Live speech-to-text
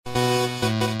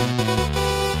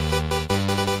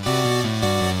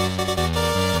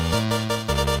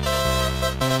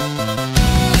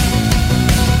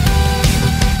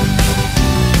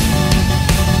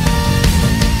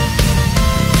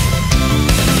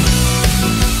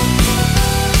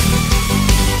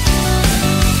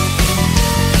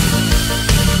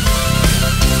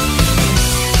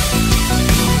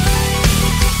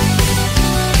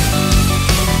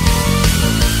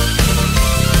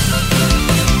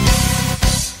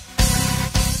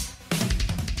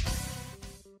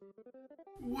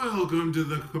Welcome to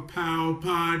the Kapow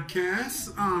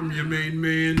podcast. I'm your main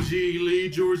man, G. Lee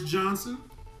George Johnson.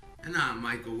 And I'm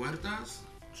Michael Huertas.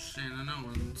 Shannon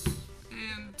Owens.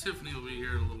 And Tiffany will be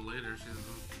here a little later.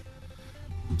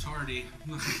 She's tardy.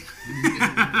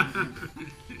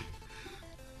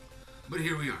 But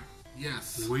here we are.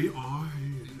 Yes. We are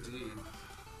here. Indeed.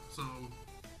 So,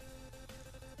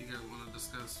 you guys want to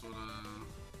discuss what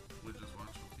we just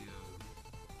watched with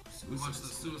we watched the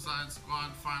Suicide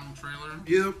Squad final trailer?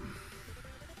 Yep.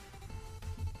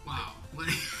 Wow.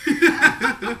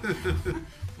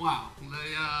 Wow.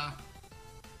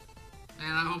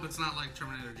 And I hope it's not like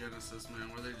Terminator Genesis, man,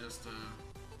 where they just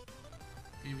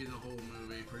give you the whole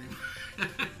movie pretty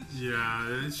much.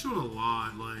 Yeah, it showed a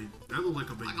lot. Like, that looked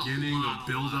like a beginning, a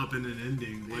build-up, and an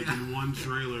ending. Like, in one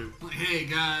trailer. Like, hey,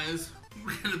 guys,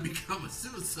 we're going to become a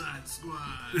Suicide Squad.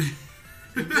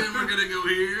 And then we're going to go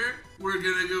here, we're going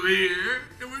to go here,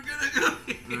 and we're going to go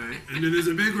here. Right. And then there's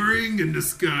a big ring in the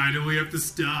sky that we have to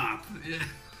stop. Yeah.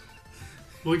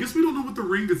 Well, I guess we don't know what the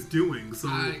ring is doing. So,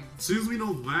 as soon as we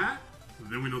know that,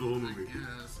 then we know the whole movie.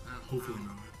 Yes. Hopefully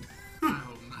I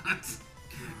hope not.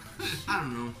 I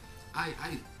don't know.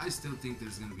 I still think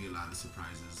there's going to be a lot of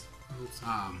surprises. I hope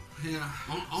so. Yeah.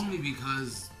 Only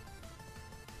because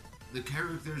the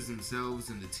characters themselves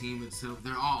and the team itself,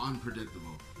 they're all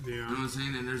unpredictable. Yeah. You know what I'm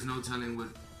saying? And there's no telling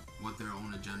what their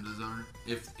own agendas are.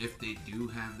 If they do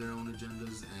have their own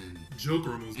agendas and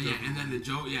Joker almost. and, yeah, and then the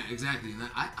joke, yeah, exactly. And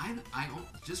I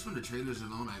just from the trailers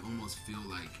alone, I almost feel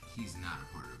like he's not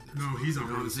a part of this. No, he's not You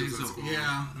know part what of I'm the saying? Suicide So, Squad.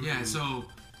 Yeah. yeah, so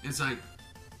it's like,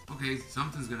 okay,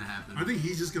 something's gonna happen. I think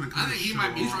he's just gonna I kind of think he show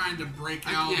might be off. trying to break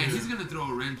out. Yeah, he's gonna throw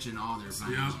a wrench in all their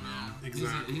plans, Yep, bro.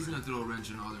 exactly. He's gonna throw a wrench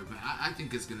in all their plans. I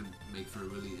think it's gonna make for a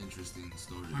really interesting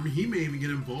story. I mean, he may even get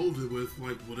involved with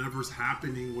like whatever's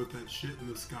happening with that shit in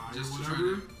the sky Just or to try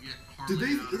whatever. to get Did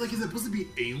Harley they out. like? Is it supposed to be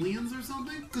aliens or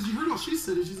something? Because you heard what she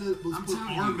said. She said it was I'm put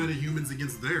telling our you. metahumans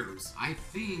against theirs. I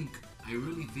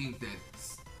really think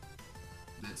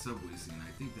that subway scene.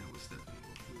 I think that was Steppenwolf.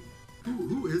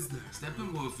 Who is that?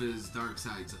 Steppenwolf is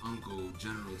Darkseid's uncle,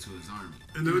 general to his army.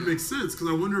 And that would make sense because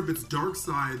I wonder if it's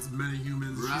Darkseid's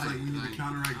metahumans. She's Right, like, we need to like,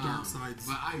 counteract Darkseid's.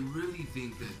 But I really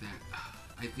think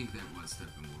I think that was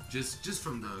Steppenwolf. Just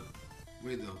from the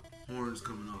way the horns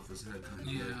coming off his head kind of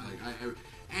Yeah. like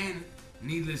and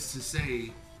needless to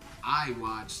say, I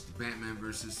watched Batman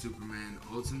vs Superman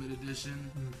Ultimate Edition.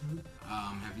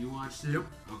 Mm-hmm. Have you watched it? Yep.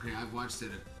 Okay, I've watched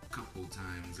it a couple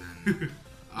times and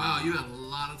Wow, you had a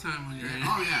lot of time on your hands.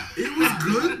 oh yeah. It was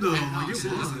good though. And, Like it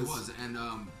seriously, was. it was. And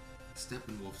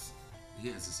Steppenwolf's, he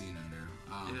has a scene in there.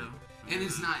 Yeah. And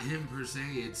it's not him per se.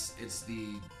 It's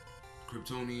the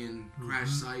Kryptonian crash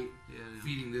site Yeah.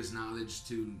 feeding this knowledge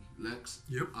to Lex.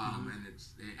 Yep. And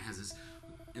it has this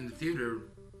in the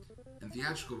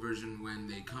theatrical version when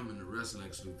they come and arrest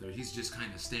Lex Luthor, he's just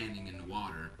kind of standing in the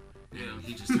water. And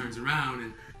he just turns around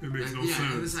and It makes no yeah,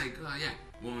 sense. and it's like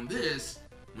Well, in this,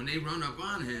 when they run up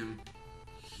on him,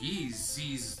 he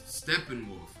sees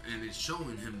Steppenwolf and it's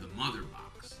showing him the mother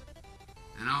box.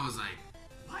 And I was like,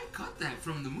 why cut that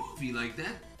from the movie like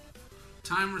that?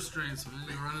 Time restraints, man.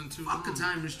 You're running too Fuck a long.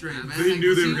 time restraint, man. They Like,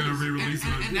 knew they see, were gonna re-release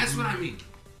it. and that's what I mean.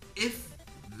 If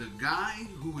the guy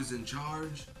who was in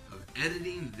charge of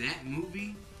editing that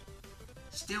movie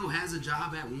still has a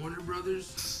job at Warner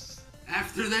Brothers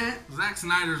after that, Zack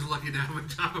Snyder's lucky to have a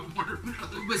job at Warner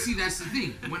Brothers. but see, that's the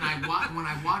thing. When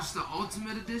I watched the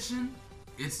Ultimate Edition,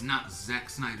 it's not Zack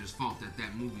Snyder's fault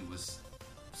that movie was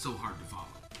so hard to follow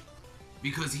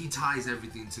because he ties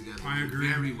everything together I agree.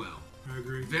 very well. I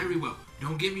agree. Very well.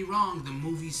 Don't get me wrong, the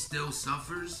movie still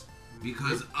suffers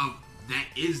because of that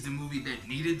is the movie that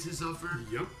needed to suffer.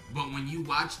 Yep. But when you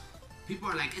watch, people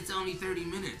are like, it's only 30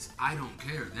 minutes. I don't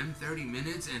care. Them 30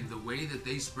 minutes and the way that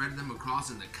they spread them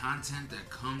across and the content that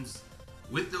comes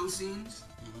with those scenes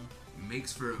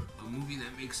makes for a movie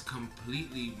that makes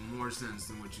completely more sense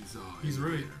than what you saw. He's in the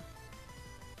right.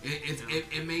 theater.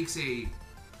 It makes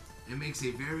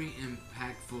a very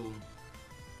impactful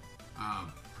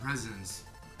presence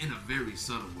in a very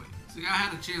subtle way. See, I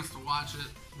had a chance to watch it,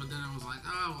 but then it was like,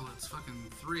 oh, well, it's fucking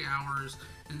 3 hours.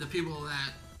 And the people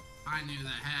that I knew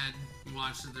that had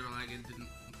watched it, they were like,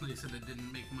 they said it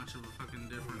didn't make much of a fucking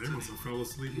difference. They must have fell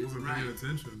asleep and wasn't paying Right.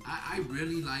 attention. I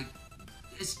really like.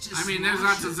 It's just. I mean, there's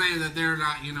not to say that they're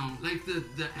not, like the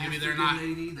maybe African they're not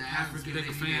lady, the as African big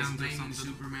lady fans that's or blaming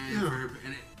something. Superman Yeah. for her,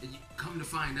 and you come to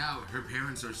find out her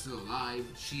parents are still alive.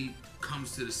 She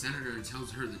comes to the senator and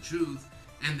tells her the truth,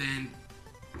 and then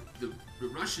the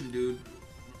Russian dude,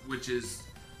 which is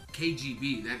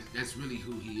KGB, that's really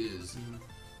who he is,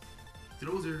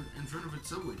 throws her in front of a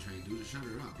subway train, dude, to shut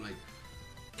her up. Like,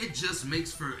 it just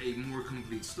makes for a more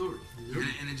complete story. Yep.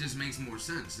 And it just makes more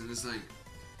sense. And it's like,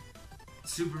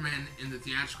 Superman in the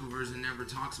theatrical version never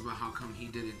talks about how come he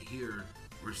didn't hear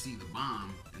or see the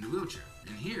bomb in the wheelchair.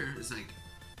 And here, it's like,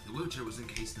 the wheelchair was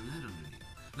encased in lead underneath.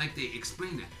 Like, they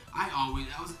explained that.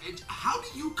 How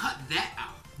do you cut that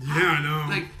out? Yeah, I know.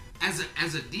 Like, as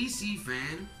a DC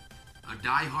fan, a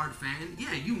diehard fan,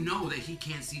 yeah, you know that he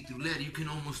can't see through lead. You can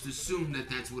almost assume that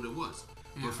that's what it was.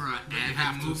 Yeah. But for an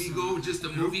avid moviegoer, just a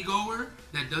moviegoer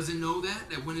that doesn't know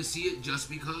that went to see it just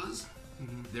because,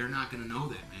 they're not gonna know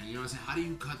that, man. You know what I'm saying? How do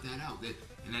you cut that out?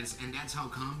 And that's how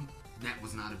come that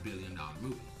was not $1 billion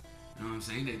movie. You know what I'm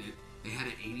saying? They had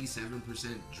an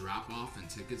 87% drop off in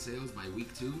ticket sales by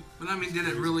week 2. But I mean, did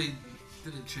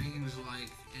it change like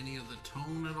any of the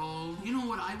tone at all? You know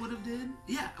what I would have did?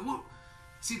 Yeah, well,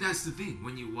 see, that's the thing.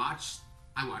 When you watch,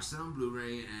 I watched it on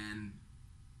Blu-ray, and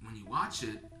when you watch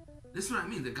it, this is what I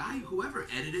mean. The guy, whoever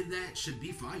edited that, should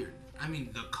be fired. I mean,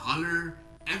 the color,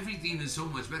 everything is so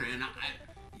much better. And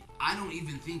I don't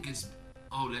even think it's,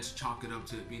 let's chalk it up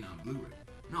to it being on Blu-ray.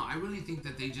 No, I really think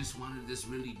that they just wanted this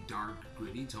really dark,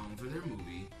 gritty tone for their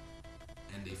movie,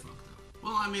 and they fucked up.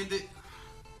 Well, I mean,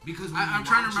 because I'm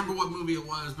trying to remember what movie it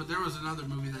was, but there was another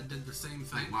movie that did the same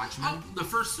thing. Like Watchmen? Oh, the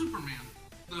first Superman.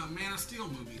 The Man of Steel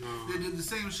movie. They did the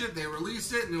same shit. They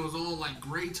released it, and it was all like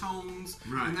gray tones.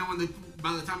 Right. And then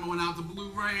by the time it went out to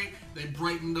Blu-ray, they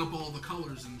brightened up all the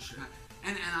colors and shit.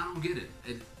 And I don't get it.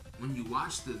 When you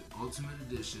watch the Ultimate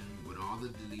Edition with all the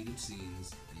deleted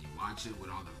scenes, and you watch it with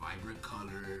all the vibrant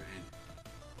color,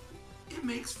 and it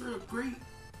makes for a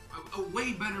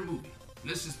way better movie.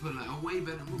 Let's just put it like a way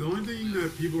better movie. The only thing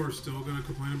that people are still going to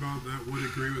complain about that would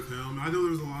agree with him. I know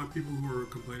there's a lot of people who are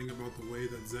complaining about the way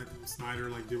that Zack Snyder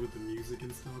did with the music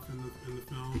and stuff in the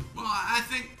film. Well, I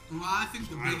think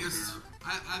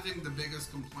the biggest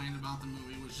complaint about the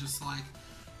movie was just like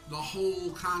the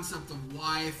whole concept of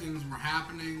why things were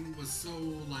happening was so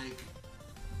like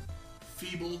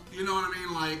feeble. You know what I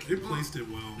mean? Like it placed it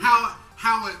well.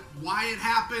 Why it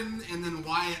happened and then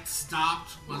why it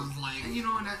stopped was like, and you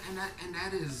know, and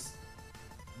that is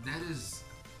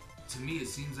to me, it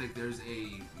seems like there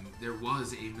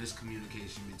was a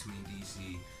miscommunication between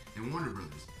DC and Warner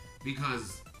Brothers,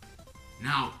 because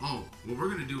now, we're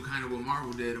gonna do kind of what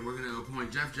Marvel did, and we're gonna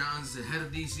appoint Jeff Johns the head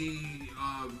of DC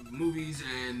movies,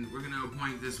 and we're gonna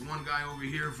appoint this one guy over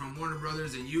here from Warner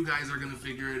Brothers, and you guys are gonna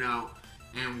figure it out,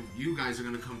 and you guys are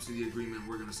gonna come to the agreement.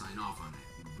 We're gonna sign off on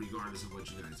it, regardless of what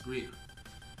you guys agree on.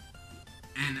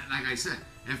 And like I said,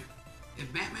 if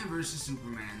Batman vs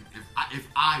Superman, if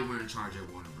I were in charge at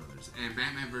Warner Brothers, and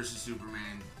Batman vs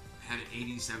Superman had an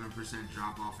 87%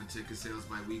 drop off in ticket sales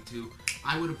by week 2,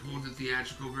 I would have pulled the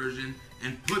theatrical version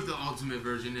and put the ultimate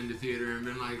version in the theater and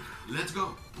been like, let's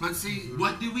go. But see,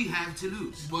 what do we have to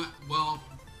lose?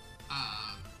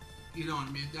 You know what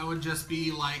I mean? That would just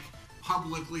be like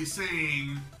publicly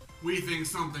saying we think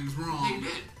something's wrong. They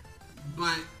did,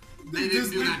 but they didn't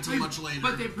do that too much later.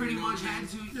 But they pretty much had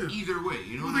to either way.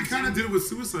 You know, well, what they kind of did it with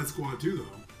Suicide Squad too,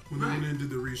 though, when they went in and did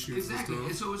the reshoots and stuff.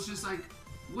 And so it's just like,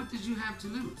 what did you have to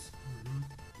lose?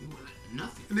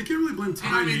 Nothing. And they can't really blame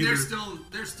time and I mean, either.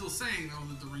 they're still saying though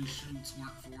that the reshoots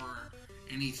weren't for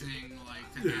anything like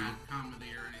to add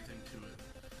comedy or anything to it.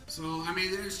 So I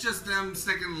mean, it's just them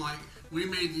sticking like, we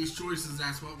made these choices.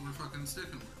 That's what we're fucking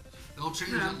sticking with. They'll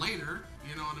change it later.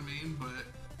 You know what I mean? But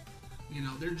you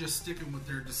know, they're just sticking with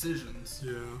their decisions.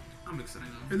 Yeah. I'm excited.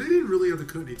 And they didn't really have to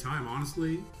cut any time,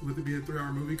 honestly, with it being a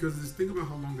 3-hour movie, because just think about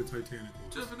how long the Titanic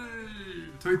was. Tiffany!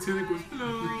 Titanic was... I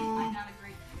Hello! got a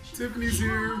great picture. Tiffany's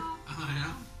here.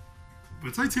 Yeah?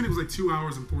 But Titanic was like 2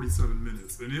 hours and 47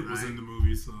 minutes, and it was in the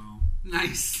movie, so...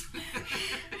 Nice.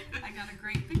 I got a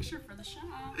great picture for the show.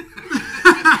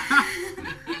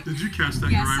 Did you catch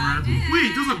that, Yes, Grimer? I did.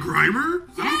 Wait, there's a Grimer?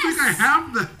 I don't think I Yes.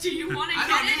 have that. Do you want to I get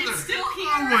don't it? either. It's still here.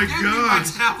 Oh my Give me my god.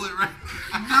 tablet right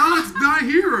No, it's not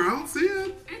here. I don't see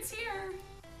it. It's here.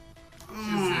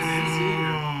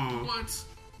 Oh. What?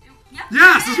 Yep.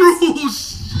 Yes, it it's is. real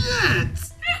shit.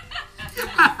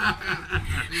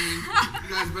 You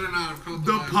guys better not have caught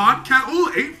The podcast.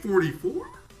 Oh, 844?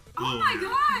 Oh my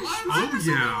gosh. What? Mine Oh, was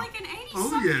yeah. only like an 80 Oh,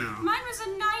 something. yeah. Mine was a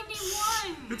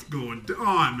 91. It's going. Oh,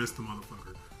 I missed the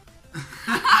motherfucker.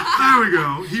 There we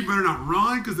go. He better not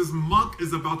run, because this monk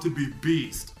is about to be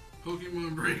beast.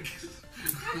 Pokemon break.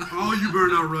 Oh, you better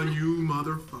not run, you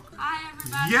motherfucker. Hi,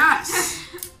 everybody. Yes!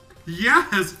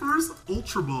 Yes! First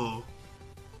Ultra Ball.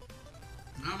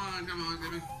 Come on, give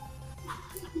me.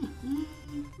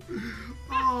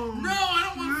 Oh, No, I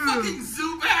don't want man. fucking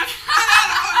Zubat.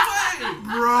 Get out of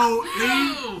my way. Bro,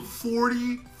 No.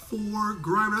 844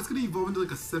 Grimer. That's gonna evolve into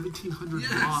like a 1700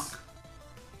 Yes. block.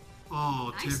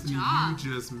 Oh, Nice Tiffany, job.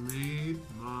 you just made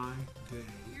my day.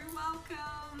 You're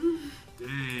welcome.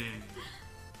 Dang.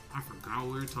 I forgot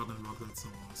we were talking about. That's so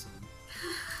awesome.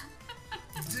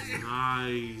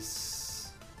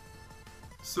 Nice.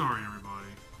 Sorry, everybody.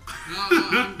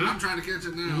 No, I'm trying to catch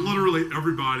it now. Literally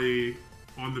everybody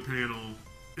on the panel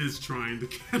is trying to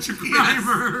catch a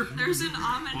grimer. There's an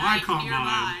I Ammonite caught nearby.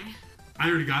 mine. I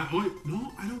already got. Oh wait,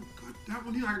 no, I don't got that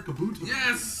one either. I got Kabuto.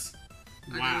 Yes!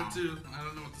 I Wow. got it too. I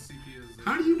don't know what the CP is.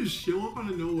 How do you just show up out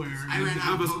of nowhere I and ran out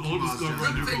have of us all Pokeballs discover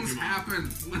just a new Good things Pokemon? happen.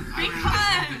 I ran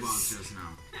out of Because- Pokeballs just now.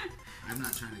 I'm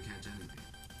not trying to catch anything.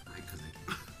 Because I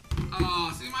can't.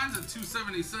 Oh, see, mine's at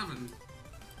 277.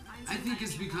 Mine's I at think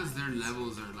it's 91. because their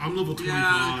levels are like. I'm level 25.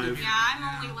 Yeah, Yeah, I'm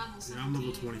Yeah. only level 17. Yeah, I'm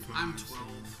level 25. I'm so-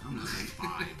 12. I'm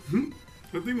level 5.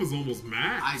 That thing was almost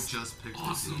max. I just picked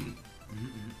Awesome.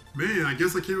 Man, I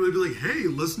guess I can't really be like, hey,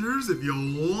 listeners, if you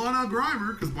want a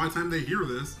grimer, because by the time they hear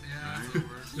this, Yeah, it's over.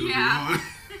 it'll be Yeah.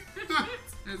 on.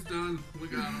 It's done. We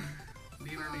got him.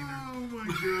 Neener, neener. Oh my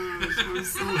gosh, I'm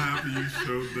so happy you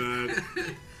showed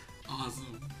that.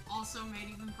 Awesome. Also made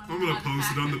even fun I'm gonna by the post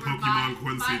fact it on that the we're Pokemon by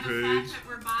Quincy the page. fact that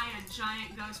we're buying a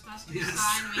giant Ghostbusters Yes.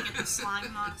 sign and we get the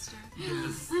slime monster.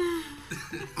 Yes.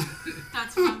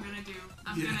 That's what I'm gonna do.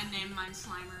 I'm Yeah. gonna name mine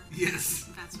Slimer. Yes.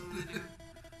 That's what I'm gonna do.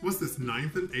 What's this,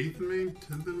 9th and 8th in Maine?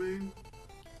 10th in Maine?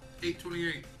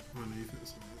 828. Oh, 8th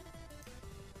is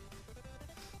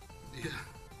Yeah.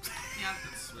 Yep.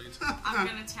 That's sweet. I'm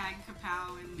gonna tag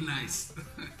Kapow and Nice.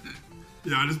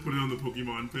 Yeah, I just put it on the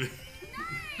Pokemon page.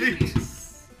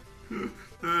 Nice.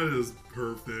 That is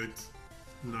perfect.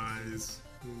 Nice.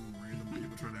 Random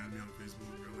people trying to add me on Facebook,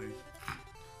 really.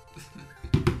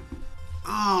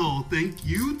 Oh, thank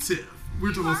you, Tiff. We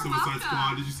were talking about You are Suicide welcome.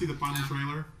 Squad. Did you see the final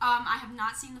trailer? I have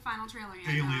not seen the final trailer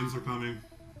yet. Aliens no. are coming,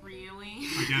 Really?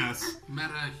 I guess.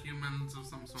 Meta humans of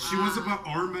some sort. She wants to put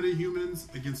our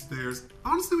metahumans against theirs.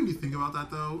 Honestly, when you think about that,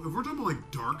 though, if we're talking about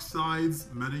like dark sides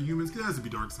metahumans, it has to be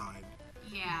dark side.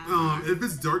 Yeah. If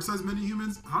it's dark side's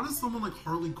metahumans, how does someone like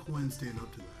Harley Quinn stand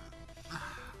up to that?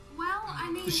 Well,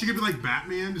 I mean, She could be like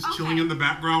Batman, just Okay. chilling in the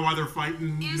background while they're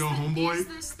fighting, is, homeboy. is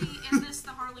this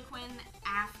the Harley Quinn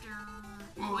after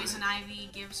Poison Ivy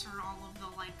gives her all of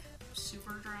the like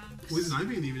super drugs? Poison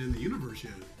Ivy ain't even in the universe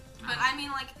yet. But I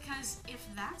mean, like, because if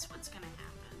that's what's gonna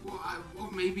happen,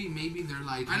 Well, maybe they're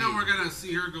like. I know hey, we're gonna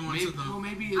see her going Maybe, to the. well,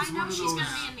 maybe it's I know one of she's those.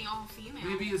 gonna be in the all-female.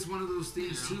 Maybe it's one of those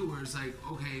things Yeah. too, where it's like,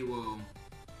 okay, well,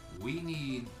 we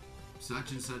need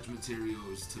such and such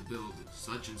materials to build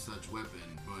such and such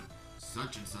weapon, but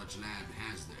such and such lab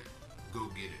has that. Go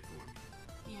get it for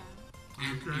me. Yeah.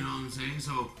 And Okay. you know what I'm saying?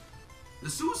 So the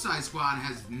Suicide Squad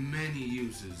has many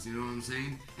uses, you know what I'm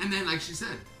saying? And then, like she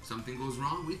said, something goes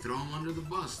wrong, we throw them under the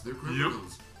bus. They're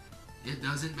criminals. It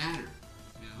doesn't matter.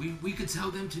 Yeah. We could tell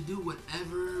them to do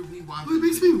whatever we want Well, it them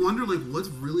makes to do. me wonder, like, what's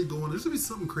really going on. There's gonna be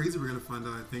something crazy we're gonna find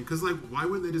out, I think. Because, like, why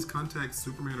wouldn't they just contact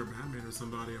Superman or Batman or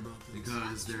somebody about this? Because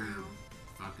That's they're true.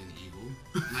 fucking evil.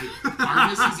 Like,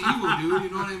 Argus is evil, dude. You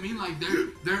know what I mean? Like,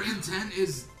 their intent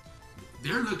is,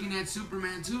 they're looking at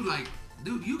Superman too. Like,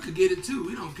 dude, you could get it too.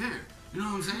 We don't care. You know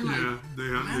what I'm saying? Like, Yeah, they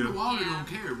have. Amanda Yeah. Waller Yeah. don't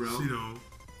care, bro. She don't.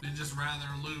 They'd just rather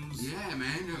lose. Yeah,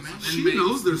 man. Yeah, man. She Inmates.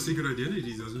 knows their secret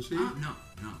identities, doesn't she? No,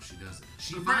 she doesn't.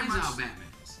 She But very finds much- out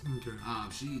Batman's. Okay.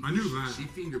 She. I knew that. She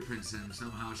fingerprints him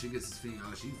somehow. She gets his finger.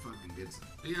 Oh, she fucking gets him.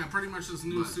 Yeah, pretty much this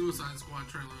new But- Suicide Squad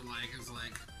trailer, like, is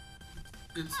like,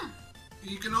 it's,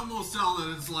 you can almost tell that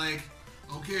it's like,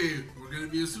 okay, we're gonna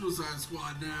be a Suicide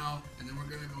Squad now, and then we're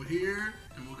gonna go here,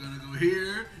 and we're gonna go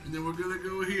here, and then we're gonna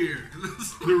go here.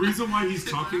 The reason why he's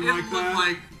talking It like looked that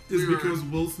like is we were- because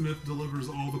Will Smith delivers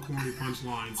all the corny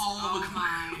punchlines. all Oh the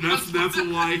my. That's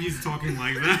why he's talking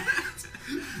like that.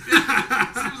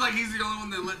 Seems like he's the only one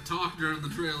that let talk during the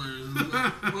trailers. It's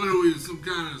like, what are we, some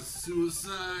kind of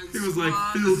suicide? He was like,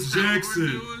 squad? Phil This is what we're Jackson,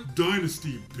 doing?"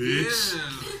 Dynasty, bitch.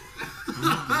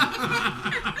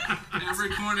 Yeah. Every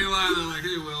corny line, they're like,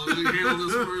 hey, Will, can you handle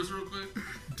this first real quick?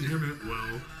 Damn it,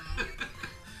 Will.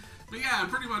 But yeah,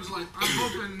 pretty much like, I'm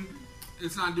hoping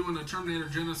it's not doing a Terminator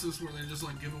Genesis where they just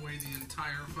like give away the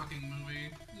entire fucking movie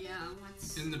Yeah.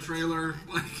 Let's. in the trailer.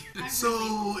 Like,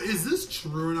 So, is this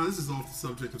true or not? This is off the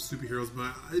subject of superheroes,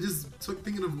 but I just took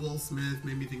thinking of Will Smith,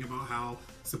 made me think about how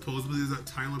supposedly there's that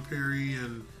Tyler Perry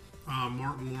and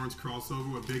Martin Lawrence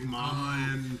crossover with Big Mama,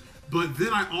 and but then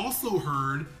I also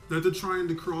heard that they're trying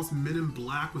to cross Men in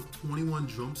Black with 21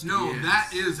 Jump Street. no, Yes. that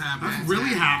is happening. That's really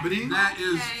happening. That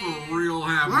is Okay. for real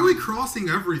happening. Why are we crossing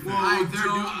everything? Well, I they're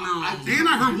don't doing- know. I think- And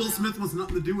I heard Will Smith wants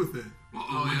nothing to do with it.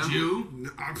 Oh, yeah? would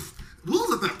you?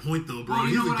 Will's at that point though, bro. Well,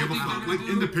 he you know doesn't what I give a think fuck. they're Like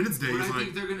gonna do? Independence Day, What he's I like,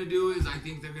 think they're gonna do is I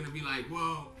think they're gonna be like,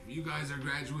 well, you guys are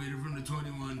graduated from the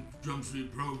 21 Jump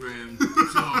Street program,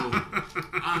 so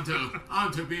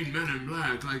on to being Men in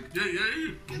Black. Like, yeah,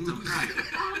 get the fuck.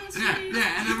 Yeah,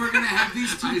 and then we're gonna have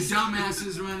these two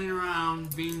dumbasses running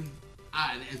around being.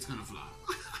 It's gonna flop.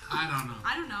 I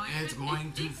don't know. It's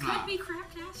going to flop. It could be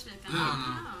craptastic. I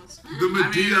don't know. The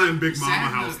Medea and Big Mama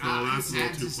sad house, to- though, that's a sad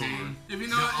little to too say, far. If you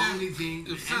know, the only thing,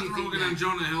 if Seth anything Rogen that- and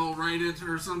Jonah Hill write it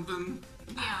or something,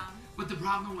 Yeah. But the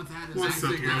problem with that is Why I Seth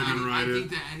think, Rogen write it?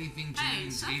 that anything Hey,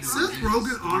 James Seth Gator Seth is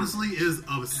Rogen, smart. honestly, is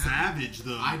a savage,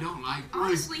 though. I don't like.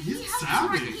 Honestly, he's he helps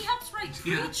savage. write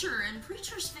Yeah. Preacher, and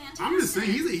Preacher's fantastic. I'm just saying,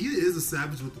 he is a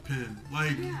savage with the pen.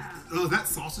 Like, Yeah. that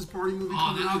Sausage Party movie Oh,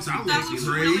 coming that out, looks that That looks was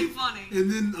great. really funny. And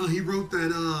then he wrote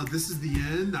that This Is the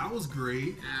End. That was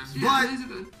great. yeah. But these are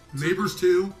good. Neighbors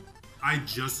 2, I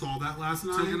just saw that last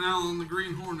Took an night. L on the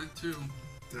Green Hornet too.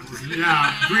 That was,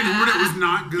 yeah, Green Hornet was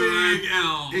not good. Big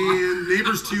L. And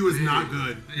Neighbors 2 is not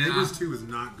good. Yeah. Neighbors 2 is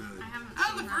not good. I haven't Ah,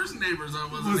 seen the that. first Neighbors I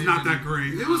It wasn't was not even- that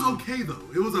great. It was okay, though.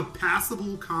 It was a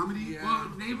passable comedy. Yeah. Well,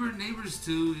 Neighbors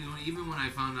too. You know, even when I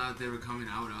found out they were coming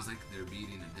out, I was like, they're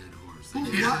beating a dead horse. But,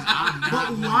 Like, why,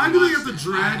 I'm not why gonna do they watch have to that.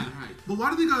 drag? Right. But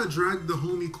why do they gotta drag the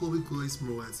homie Chloe Grace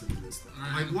Moretz into this thing?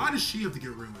 Right. Like, why does she have to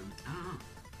get ruined? I don't know.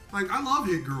 Like, I love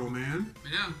Hit Girl, man.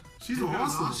 Yeah, She's Hit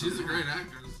Girl's awesome. awesome. she's a great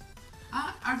actress.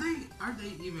 Are they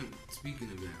even speaking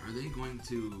of that? Are they going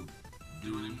to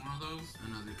Do any more of those?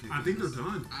 another kick? I think they're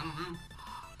done. I don't know.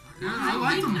 Yeah, I I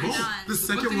like think them they're both. done. The But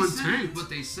second they one set- tanked. But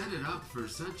they set it up for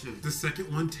such a. The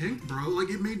second one tanked, bro. Like,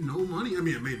 it made no money. I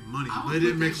mean, it made money, I but would it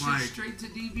didn't put that make shit like. straight to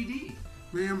DVD.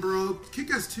 Man, bro,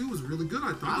 Kick-Ass 2 was really good. I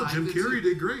I thought liked Jim it Carrey too.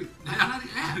 did great.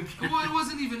 Well, it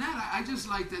wasn't even that. I just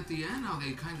liked at the end how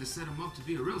they kind of set him up to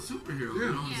be a real superhero. Yeah, You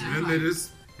know what I'm Yeah. saying? and Like, they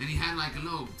just and he had like a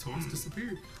little tossed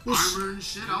disappeared. Well, sh- armor and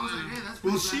shit. I was like, hey, that's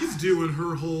well, pretty she's badass. doing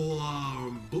her whole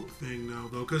book thing now,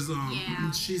 though, because Yeah.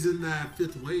 she's in that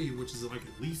Fifth Wave, which is like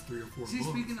at least 3 or 4 See, books.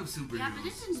 speaking of superheroes. Yeah, but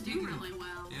it didn't do really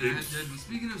well. Yeah, it didn't.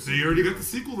 Speaking of They already got the superheroes,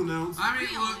 sequel announced. I mean,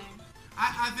 Really? look,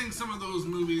 I think some of those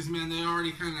movies, man, they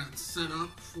already kind of set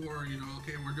up for, you know,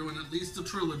 okay, we're doing at least a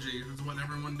trilogy, is what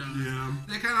everyone does. Yeah.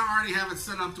 They kind of already have it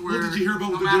set up to Well, where did you hear about no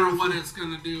what they're matter doing what for- it's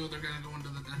going to do, they're going to go into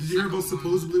the Did you hear about second one.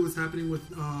 supposedly what's happening with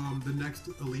the next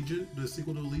Allegiant, the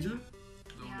sequel to Allegiant?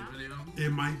 The Yeah. video.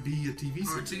 It might be a TV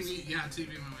Or series. TV, yeah, TV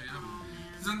movie, yeah. Oh,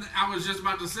 man. So I was just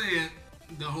about to say it.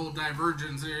 The whole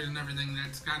Divergent series and everything,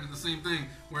 that's kind of the same thing.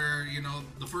 Where, you know,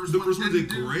 the first The one first one didn't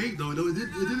did do- great, though. It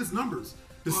did its numbers.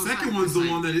 The Well, it's second like- one's the it's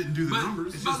like- one that didn't do the but-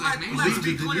 numbers. It's But just like like, Maze let's Runner.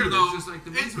 be did clear do it. though. It's just like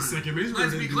the Maze it- The second Maze Runner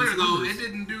Let's be didn't do clear its though. numbers. It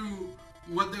didn't do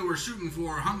what they were shooting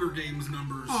for, Hunger Games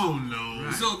numbers. Oh no!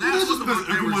 Right. So Well, that's just what the because fuck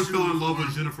they were everyone fell in shooting love for.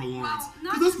 with Jennifer Lawrence. Well,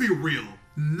 not 'Cause let's be real.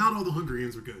 Not all the Hunger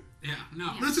Games are good. Yeah,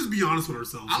 no. Let's just be honest with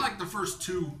ourselves. I like the first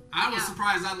two. I was Yeah.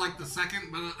 surprised I liked the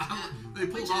second, but they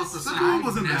pulled Which off is- the second second. one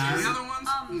wasn't Never- bad. The other ones?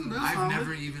 That's I've solid.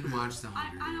 never even watched the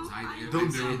Hunger I Games. don't-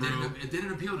 Don't do it, bro. It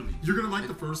didn't appeal to me. You're gonna like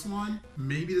the first one,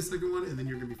 maybe the second one, and then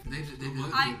you're gonna be. They didn't appeal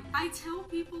to I, me. I tell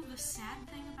people the sad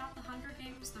thing about the Hunger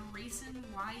Games, the reason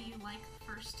why you like the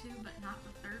first two but not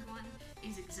the third one,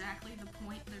 is exactly the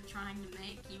point they're trying to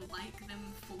make. You like them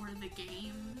for the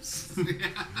games. I think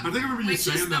I remember you Which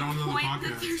saying is the that on another point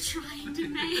that podcast. they're trying to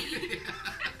make.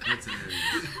 That's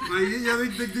hilarious. Like,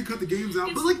 yeah, they cut the games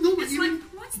out, but like no, but it's even like,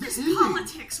 what's the this ending.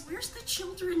 politics? Where's the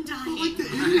children dying? But like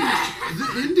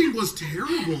the ending was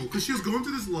terrible because she was going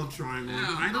through this love triangle.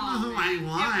 Yeah. I don't know Oh, who I man.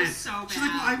 want. It was so She's like,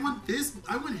 well, bad. I want this.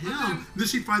 I want him. then- Then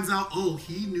she finds out, oh,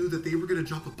 he knew that they were gonna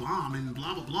drop a bomb and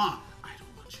blah blah blah. I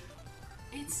don't want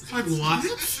you. It's Like, it's what?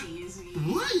 just cheesy.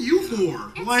 What are you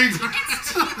for? Like,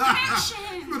 It's too passion.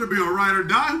 you better be a ride or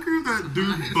die. Who cares that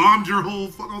dude bombed your whole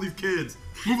fuck all these kids?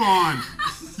 Move on.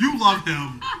 You love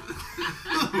him.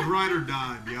 Ride or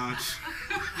die, biatch.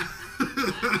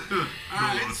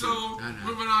 Alright, so I know.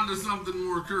 moving on to something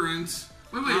more current.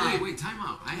 Wait, time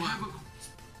out. I What? have a.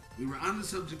 We were on the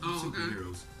subject of Oh, okay.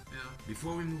 superheroes. Yeah.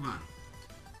 Before we move on,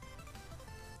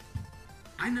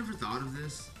 I never thought of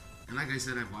this, and like I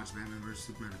said, I've watched Batman vs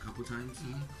Superman a couple times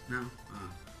now.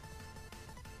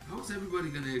 How is everybody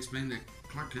gonna explain that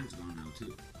Clark Kent's gone now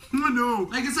too? I know.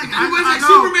 Like it's like I everybody's like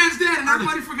know. Superman's dead, and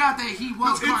everybody forgot that he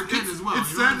was Clark Kent as well. It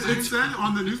you know what I'm said, saying?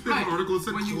 on the newspaper Right. article, it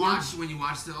said when you Clark.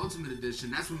 watch the Ultimate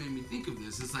Edition, that's what made me think of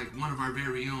this. It's like one of our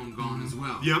very own gone as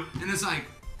well. Yep. And it's like,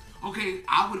 okay,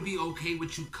 I would be okay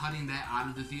with you cutting that out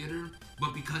of the theater,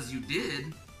 but because you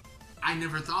did, I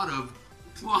never thought of.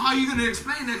 Well, how are you gonna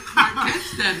explain that Clark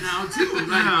Kent's dead now too? Like,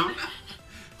 Yeah.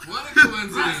 What a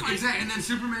coincidence. Right, exactly. And then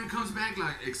Superman comes back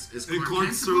like, is And Clark Clark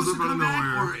Kent shows supposed to up out of come back,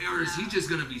 nowhere. or is he just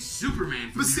gonna be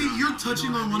Superman? From But see, here on you're out? You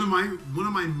touching know on what I mean? one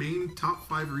of my main top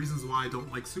 5 reasons why I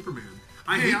don't like Superman.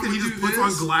 I Hey, hate I'm that he gonna just do puts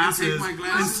this, on glasses and take my and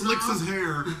glasses slicks off. his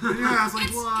hair. Yeah, it's like,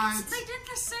 what? They did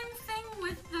the same thing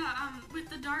with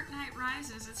the Dark Knight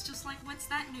Rises. It's just like, what's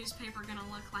that newspaper gonna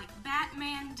look like?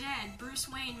 Batman dead. Bruce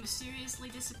Wayne mysteriously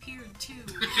disappeared too.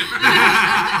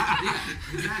 Yeah,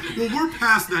 exactly. Well, we're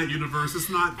past that universe. It's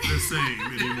not the same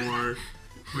anymore.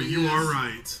 But you are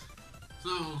right.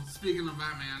 So, speaking of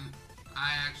Batman,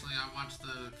 I watched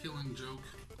the Killing Joke.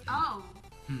 Oh,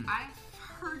 I've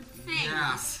heard things.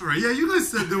 Yeah. All right, yeah, you guys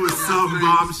said there was some thanks.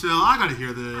 bombshell. I gotta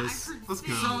hear this. I've heard Let's go.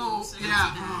 things. So,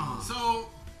 yeah. So,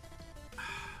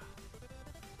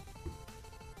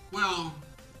 well,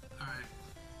 alright.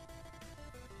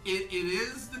 It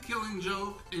is the Killing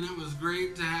Joke, and it was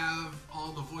great to have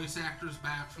all the voice actors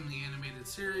back from the animated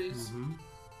series. Mm-hmm.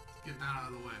 Get that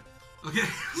out of the way. Okay,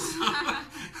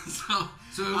 So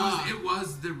it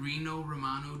was the Reno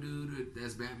Romano dude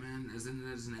as Batman, isn't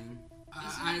that his name?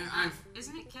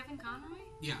 Isn't it Kevin Conroy?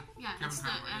 Yeah. Yeah, Kevin it's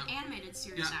Conroy, the yep. animated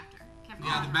series Yeah. actor. Kevin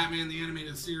Yeah, the Conroy. Batman the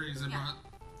animated series. They Yeah.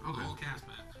 brought the whole cast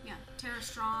back. Yeah, Tara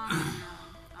Strong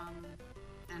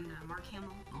and Mark Hamill.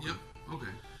 Okay. Yep.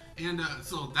 Okay. And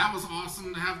so that was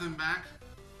awesome to have them back.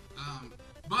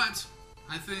 But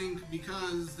I think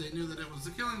because they knew that it was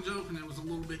a Killing Joke and it was a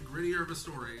little bit grittier of a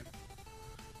story.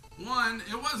 One,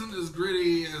 it wasn't as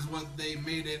gritty as what they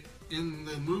made it in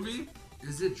the movie.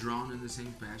 Is it drawn in the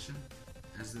same fashion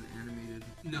as the animated?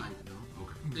 No. No.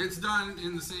 Okay. It's done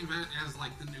in the same way as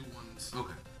like the new ones.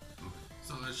 Okay.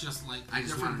 So it's just like I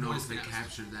just different want to know voice if they cast.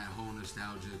 captured that whole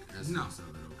nostalgic essence No. of it.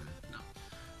 Okay. No.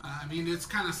 I mean, it's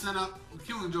kind of set up.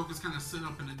 Killing Joke is kind of set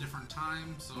up in a different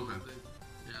time, so Okay.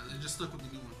 they just stuck with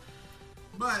the new one.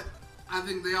 But I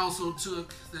think they also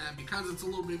took that because it's a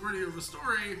little bit grittier of a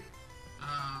story.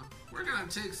 We're gonna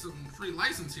take some free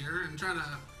license here and try to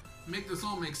make this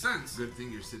all make sense. Good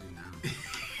thing you're sitting down.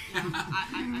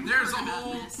 I've There's a heard about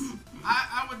whole. this.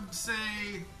 I would say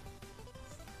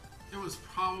it was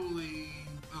probably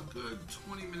a good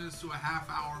 20 minutes to a half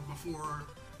hour before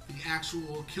the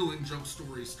actual Killing Joke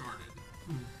story started.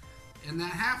 And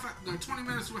that 20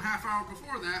 minutes to a half hour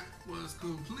before that was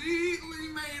completely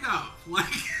made up. Like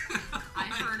I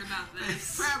heard about they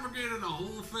this. fabricated a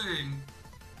whole thing.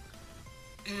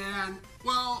 And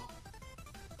well,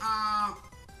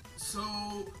 so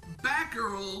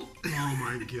Batgirl Oh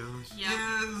my gosh. Yep.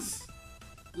 is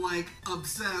like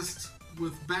obsessed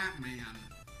with Batman,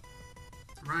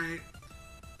 right?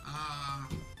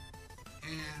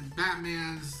 And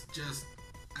Batman's just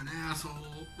an asshole,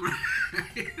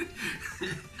 right?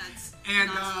 That's And,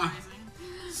 not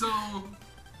surprising. So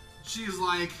she's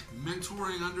like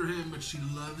mentoring under him, but she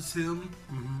loves him.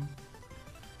 Mm-hmm.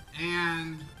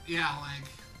 And yeah, like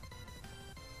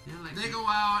Yeah, like they go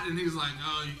out, and he's like,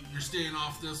 "Oh, you're staying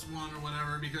off this one or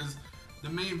whatever," because the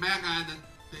main bad guy that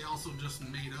they also just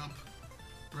made up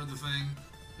for the thing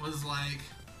was like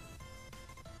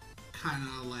kind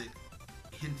of like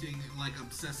hinting, like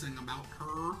obsessing about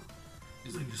her.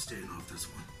 He's like, "You're staying off this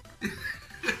one."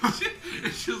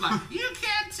 And she was like, "You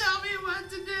can't tell me what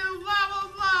to do, blah blah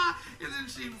blah," and then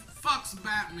she fucks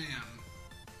Batman.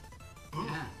 Oh.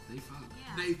 Yeah, they fuck.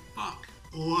 Yeah. They fuck.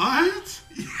 What?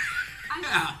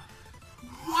 Yeah.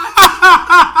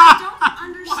 I don't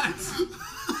understand.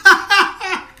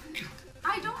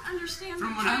 I don't understand. From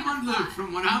the what train I'm of thought.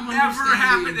 from what I'm Never understanding,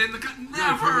 happened in the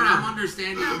no, from what I'm never.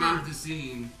 understanding about the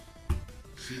scene,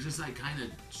 she just like kind of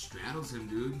straddles him,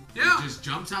 dude. Yeah. Like, just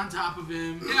jumps on top of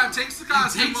him. Yeah, takes the And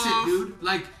costume takes off. it, dude.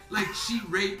 Like she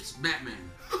rapes Batman.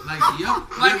 Like, yep.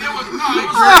 Like, they're it was- gonna- no, it like,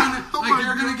 was- they're Oh gonna, my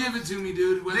they're gonna God. give it to me,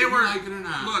 dude. Whether They were you like it or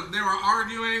not. Look, they were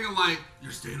arguing and like,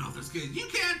 "You're staying off this kid. You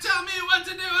can't tell me what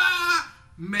to do." Ah!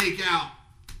 Make out.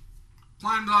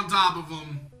 Climbs on top of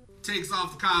him. Takes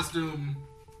off the costume.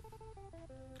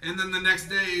 And then the next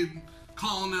day,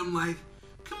 calling him like,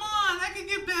 "Come on, I can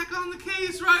get back on the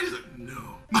case, right?" He's like,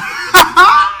 "No."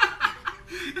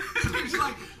 He's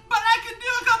like, "But I can do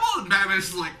a couple." And Batman's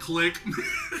just like, click.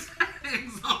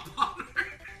 Hangs up on her.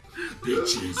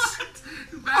 Bitches.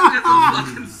 Batman's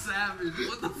a fucking savage.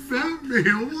 What the fuck?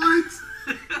 Batman, what?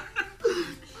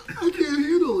 I can't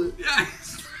handle it. Yeah.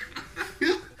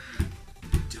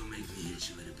 Don't make me hit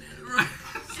you with a battery. Right.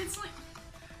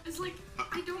 It's like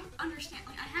I don't understand.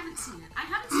 Like I haven't seen it. I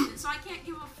haven't seen it, so I can't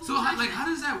give a full. So how, judgment. how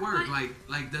does that work? But-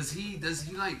 Like does he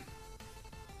like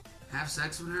have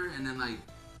sex with her and then like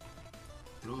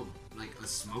throw like a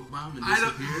smoke bomb and I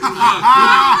don't- disappear?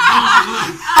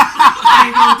 I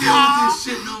ain't gonna deal with this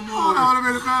shit no Oh, more. that would have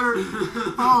made it better.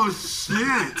 Oh,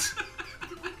 shit.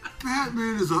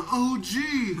 Batman is an OG.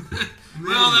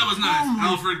 Well, that was nice. Oh my-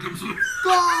 Alfred comes with.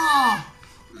 Oh.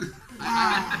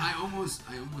 I almost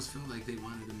feel like they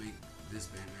wanted to make this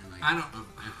Batman like I don't- of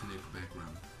ethnic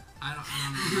background. I don't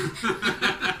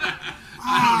know.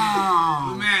 Wow.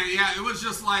 But man, yeah, it was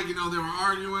just like, they were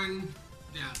arguing.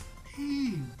 Yeah.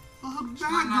 Hey, fuck Not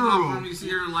that enough girl. when you see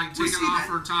her like Well, taking see, off that-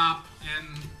 her top and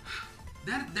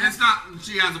That's it's not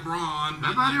she has a bra on. I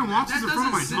But thought I didn't watch this in front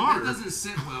of my daughter. That doesn't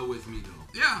sit well with me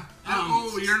though. yeah.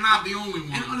 You're not the only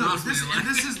one. And look, trust me, like-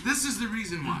 this is the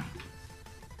reason why.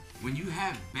 When you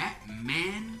have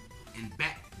Batman and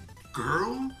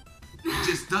Batgirl, it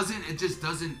just doesn't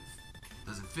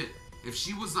fit. If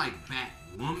she was like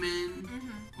Batwoman,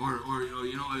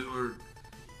 or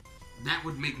that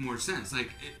would make more sense.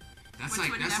 Like Which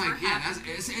would never happen.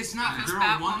 it's not Because Girl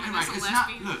Batwoman Woman, is right? a It's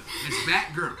lesbian. not. Look, it's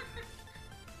Batgirl.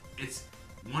 It's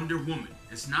Wonder Woman.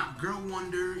 It's not Girl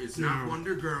Wonder. It's not No.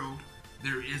 Wonder Girl.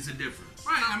 There is a difference.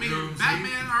 Right, I mean, You know what I'm saying?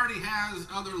 Batman already has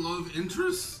other love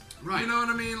interests. Right. You know what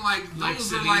I mean? Like, Like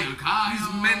those are Selena like, Kyle, he's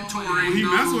mentoring and- He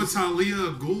messed those. with Talia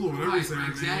Ghul or whatever Right, his name is.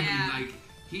 exactly. Yeah. Like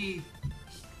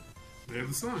They have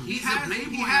the son. he's has- a playboy.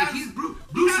 he has- Like, he's Bruce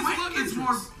he has Wayne love gets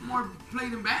interests. more play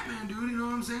than Batman, dude. You know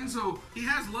what I'm saying? So He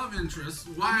has love interests.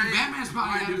 Why? I mean, Batman's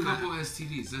probably why had a do couple that?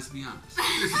 STDs. Let's be honest.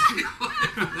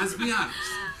 Let's be honest.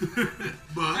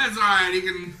 But That's all right. He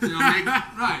can, make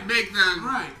Right. make the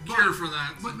Right, cure but- for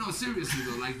that. But no, seriously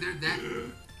though, like that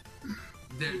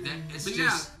it's But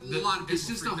just yeah, a lot of it's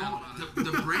people just the freaked whole out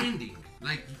the branding.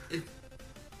 Like it,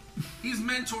 He's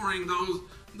mentoring those.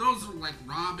 Those are like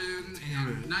Robin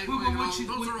and Nightwing. but what you,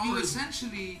 those what are all you his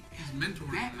essentially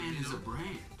mentoring. Batman them, is a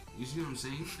brand. You see what I'm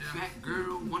saying? Yeah.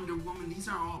 Batgirl, Wonder Woman, these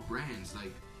are all brands.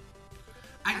 Like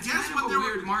I that's guess kind what of they a were.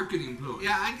 weird marketing ploy.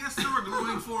 Yeah, I guess they were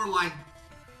going for like.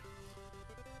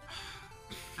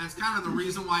 That's kind of the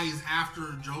reason why he's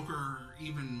after Joker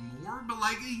even more. But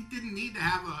like, he didn't need to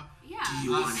have a Yeah.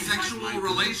 you want it's it sexual like that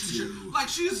relationship. too? Like,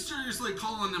 she's seriously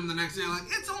calling him the next day, like,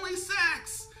 it's only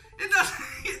sex. It doesn't.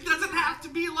 It doesn't have to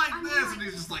be like I mean, this. like- And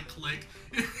he's just like, click.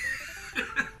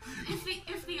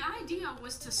 If the idea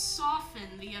was to soften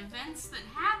the events that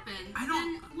happened, I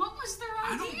don't- then what was their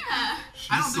I don't- idea?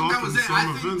 I don't think that was it.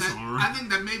 Some events, all right. I think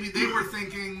that maybe they were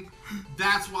thinking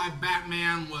that's why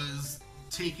Batman was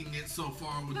taking it so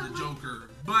far with But, the like- Joker.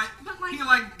 But like, he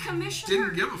like Commissioner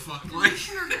didn't give a fuck. Like,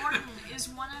 Commissioner Gordon is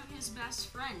one of his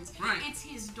best friends. Right. It's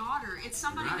his daughter. It's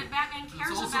somebody Right. that Batman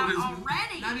cares also about his-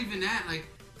 already. Not even that. Like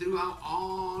throughout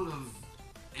all of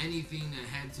anything that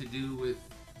had to do with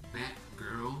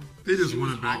Batgirl, They just she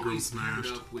wanted was Batgirl always paired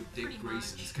smashed. up with Dick Pretty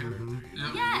Grayson's much. character. Mhm. You know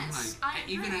what Yes, I mean? Like I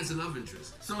even agree. as a love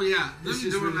interest. so yeah, them It's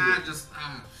just doing really that weird. just.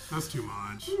 That's too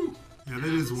much. Whew. Yeah, they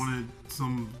just wanted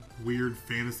some weird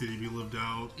fantasy to be lived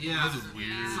out. Yeah, That's just weird.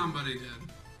 Yeah. somebody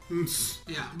did. Mm.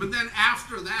 Yeah, but then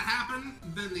after that happened,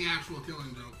 then the actual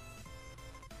Killing Joke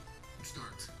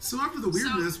starts. So after the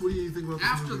weirdness, what do you think about the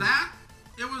After movie? that,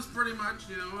 it was pretty much,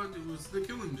 it was the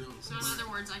Killing Joke. So in other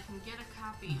words, I can get a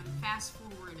copy and fast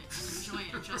forward it and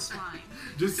enjoy it just fine.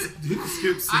 Just skip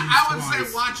scenes I would twice.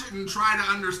 say watch it and try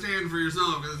to understand for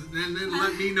yourself, and then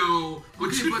let me know what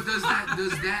Okay, you. but does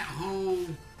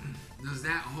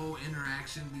that whole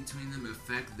interaction between them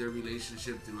affect their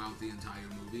relationship throughout the entire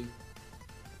movie?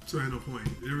 So I had no point.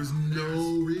 There was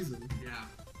no reason. Yeah.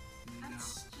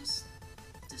 That's just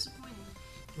disappointing.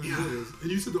 Like, Yeah. it is.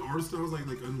 And you said the art style was like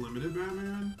unlimited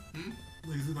Batman. Hmm?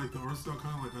 Like, is it like the art style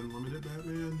kind of like unlimited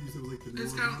Batman? You said it was like the newer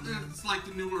It's kind Batman? of, it's like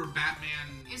the newer Batman.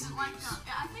 Is it movies. like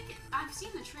I think I've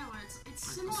seen the trailer. It's Like the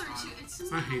similar style.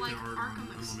 to I hate to like the art on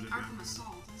Unlimited Arkham Batman.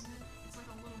 Assault, isn't it? It's like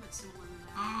a little bit similar to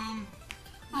that.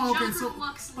 Oh, okay, Joker so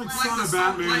looks like less- Son the of Son-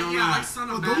 Batman like, and all yeah, that. like Son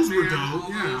of Oh, those were Batman, dope. all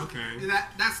Yeah, those. okay.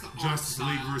 That's the art Justice style.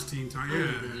 League versus Teen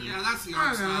Titans. Yeah, that's the Yeah, art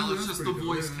yeah, style. It's that's just the pretty good,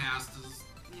 voice yeah. cast is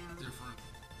Yeah. different.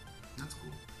 That's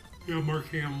cool. Yeah,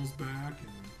 Mark Hamill's back.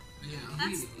 And Yeah.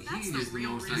 That's he the is the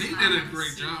real most reason. And he I did a haven't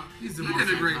great seen job. it. He's the He most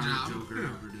did a great iconic job. Joker yeah,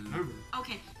 ever, dude. ever.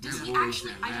 Okay, does That he voice,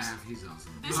 actually? that I just laugh, he's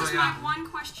awesome. this Oh, is yeah. my one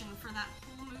question for that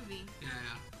whole movie. Yeah.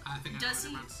 I think I know Does what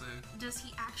he- you're about to say. Does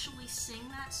he actually sing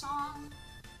that song,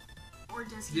 or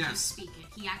does he Yes. just speak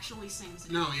it? He actually sings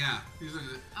it. No, yeah. He's a,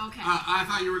 Okay. I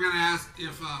thought you were gonna ask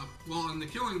if, well, in the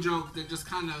Killing Joke, they just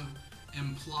kind of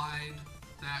implied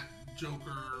that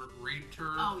Joker raped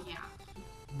her. Oh yeah.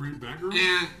 Bring Batgirl?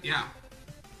 And yeah,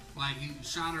 like he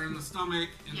shot her in the stomach,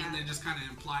 and then Yeah. they just kind of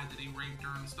implied that he raped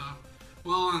her and stuff.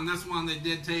 Well, in this one, they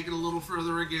did take it a little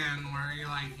further again, where he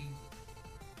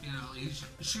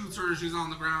shoots her, she's on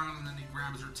the ground, and then he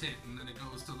grabs her tit, and then it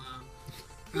goes to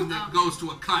it goes to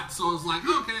a cut. So it's like,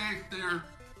 okay, they're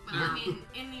But I mean,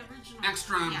 in the original.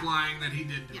 extra yeah. implying that he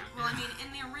did do Yeah. it. Well, I mean,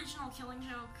 in the original Killing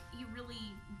Joke, you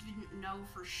really didn't know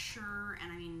for sure,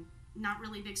 and I mean, not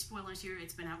really big spoilers here.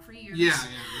 It's been out for years. yeah.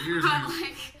 Here's But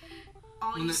like,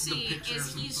 all When you the see pictures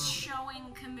is and he's stuff.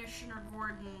 showing Commissioner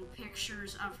Gordon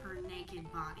pictures of her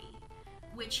naked body.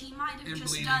 Which he might have And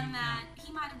just bleeding, done that.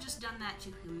 He might have just done that to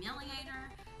humiliate her,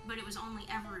 but it was only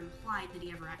ever implied that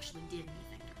he ever actually did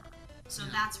anything to her. So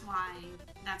that's why you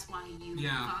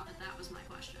thought that was my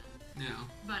question. Yeah.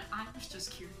 But I was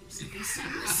just curious if he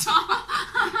sang the song.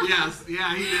 Yes,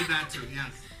 yeah, he did that too.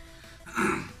 Yes.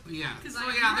 Yeah. So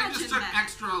I yeah, they imagine just took that.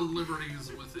 extra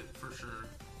liberties with it for sure.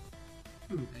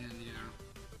 And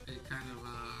it kind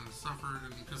of suffered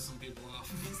and pissed some people off.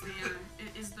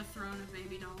 Is the throne of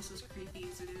baby dolls as creepy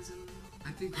as it is in?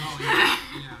 I think. Oh yeah.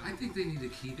 Yeah. I think they need to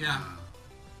keep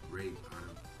rape out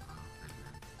of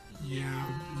Batman.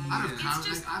 Yeah. Out of It's comic,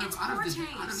 just- out it's of poor the,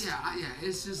 taste.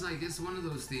 It's just like it's one of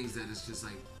those things that it's just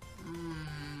like,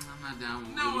 I'm not down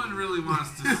with. No one really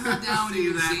wants to I'm not down with see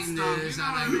even that seeing stuff. this. You know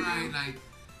I what I mean? like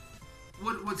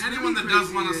what's Anyone really that does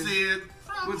crazy want to is- see it,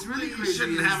 what's really probably crazy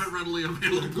shouldn't is- have it readily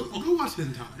available. Go watch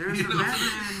hentai.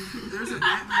 There's a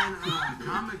Batman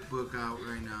comic book out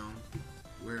right now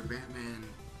where Batman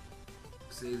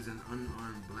saves an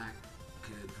unarmed black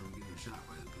kid from getting shot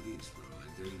by the police, bro.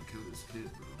 Like they're gonna kill this kid,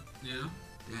 bro. Yeah.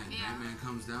 Yeah, and Yeah. Batman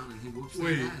comes down and he whoops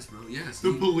Wait. their ass, bro. Yes.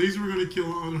 The he- police were gonna kill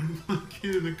an unarmed black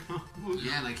kid in the comic book.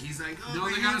 yeah, like he's like, oh, No, my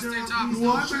they gotta hands are stay up, top. please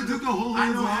What? don't They shoot. took the whole I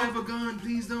hands don't off? have a gun,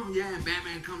 please don't. Yeah, and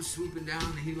Batman comes swooping down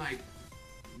and he like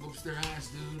whoops their ass,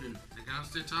 dude. And They gotta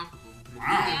stay topical. Wow.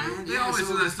 Yeah. man, They yeah, always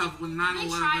so- do that stuff with 9/11 They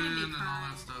try to be and all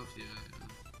current. that stuff. Yeah.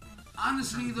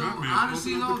 Honestly though,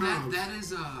 Batman, open up the cops. that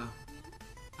is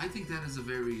I think that is a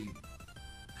very.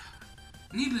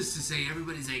 Needless to say,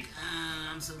 everybody's like,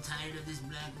 I'm so tired of this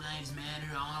Black Lives Matter,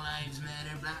 All Lives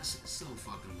Matter, so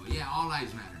fucking well. Yeah, All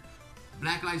Lives Matter.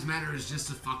 Black Lives Matter is just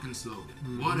a fucking slogan.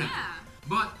 Whatever. Yeah.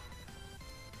 But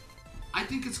I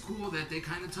think it's cool that they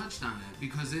kind of touched on that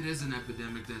because it is an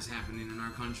epidemic that's happening in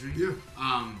our country. Yeah.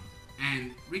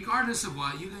 And regardless of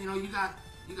what, you got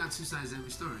two sides to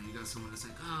every story. You got someone that's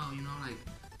like, oh, like,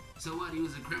 so what? He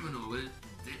was a criminal, but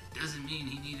that doesn't mean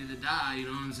he needed to die. You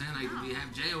know what I'm saying? Like, we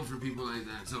have jail for people like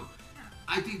that. So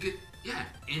I think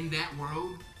in that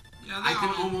world, Yeah, I can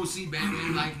almost see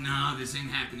Batman like, no, this ain't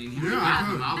happening here. Yeah,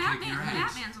 I could. I'll kick your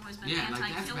ass. Batman's always been Yeah, like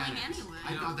that's anti-killing badass. anyway.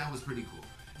 I thought that was pretty cool.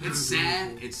 That It's is really sad.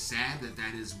 cool. It's sad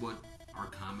that is what our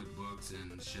comic books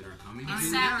and shit are coming It's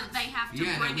to. sad that they have to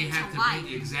Yeah, bring that we it have to to life.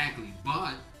 bring exactly.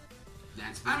 But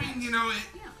that's. I mean,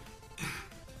 Yeah.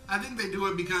 I think they do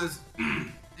it because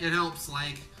it helps,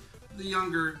 like, the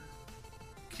younger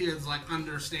kids, like,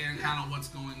 understand kind of what's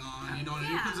going on. You know, and it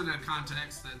Yeah. puts it in a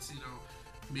context that's,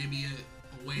 maybe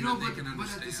a way You know, that they but, can but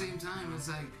understand. at the same time, it's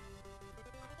like,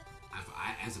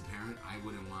 as a parent, I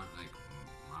wouldn't want like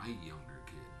my younger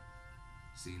kid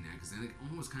seeing that because then it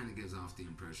almost kind of gives off the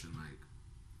impression like,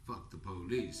 fuck the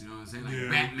police. You know what I'm saying? Like Yeah.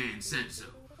 Batman said so.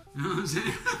 You know what I'm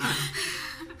saying?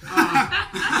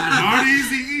 Not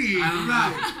easy.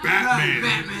 Right. Batman.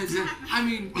 Batman said. I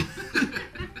mean,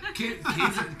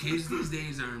 kids these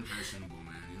days are impressionable,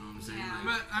 man. You know what I'm saying? Yeah.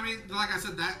 Like, But, I mean, like I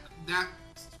said, that it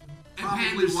probably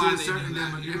panders to why a they certain do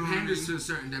that, you know it what I panders mean? to a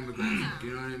certain demographic. You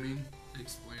know what I mean?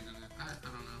 explaining it. I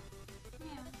don't know.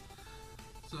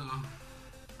 Yeah. So,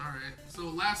 alright. So,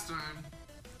 last time...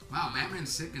 Wow,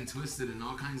 Batman's sick and twisted in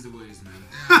all kinds of ways, man.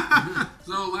 Yeah.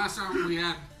 So, last time we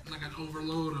had, like, an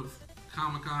overload of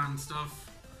Comic-Con stuff,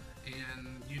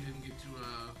 and you didn't get to,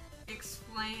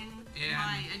 Explain And-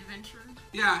 my adventure.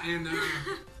 yeah, and,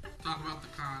 talk about the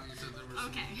con. You said there was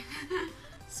Okay.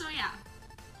 So yeah,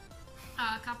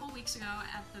 a couple weeks ago,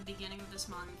 at the beginning of this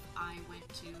month, I went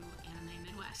to Anime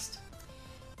Midwest,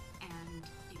 and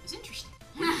it was interesting.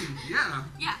 Yeah.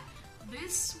 Yeah,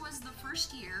 this was the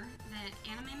first year that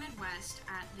Anime Midwest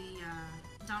at the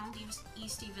Donald E.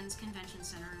 Stevens Convention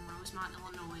Center in Rosemont,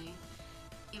 Illinois,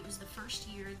 it was the first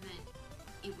year that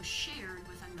it was shared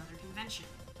with another convention.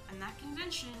 And that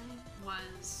convention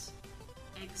was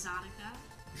Exotica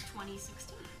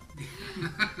 2016.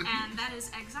 And that is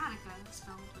Exotica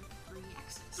spelled with 3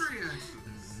 X's. 3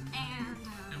 X's. And,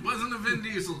 It wasn't a Vin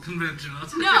Diesel convention. I'll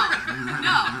tell you.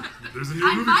 no. There's a new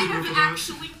I movie might coming out have for that.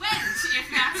 actually went if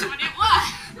that's what it was.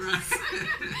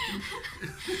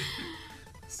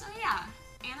 So yeah,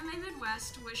 Anime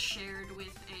Midwest was shared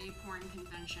with a porn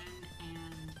convention,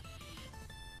 and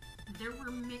there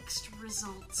were mixed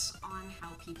results on how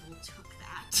people took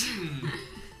that.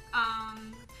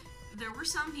 There were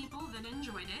some people that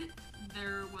enjoyed it.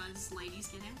 There was Ladies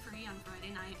Get In Free on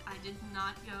Friday night. I did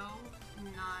not go,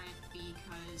 not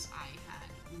because I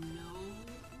had no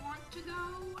want to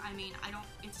go. I mean,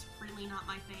 it's really not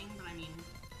my thing, but I mean,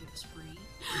 it was free.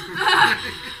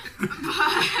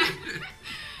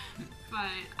 But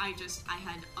I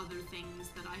had other things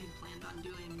that I had planned on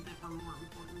doing that were more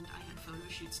important. I had photo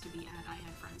shoots to be at, I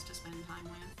had friends to spend time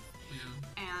with.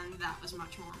 Yeah. And that was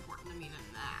much more important to me than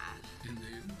that.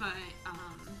 Indeed. But,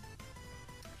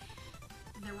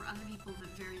 there were other people that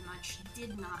very much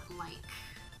did not like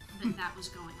that was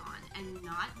going on. And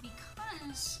not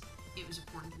because it was a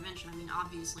porn convention. I mean,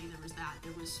 obviously there was that.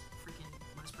 There was freaking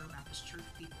Westboro Baptist Church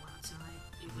people outside.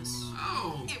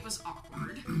 It was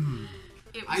awkward.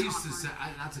 It was I used awkward. to set,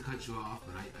 not to cut you off,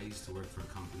 but I used to work for a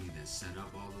company that set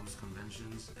up all those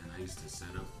conventions, and I used to set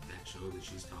up that show that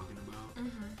she's talking about.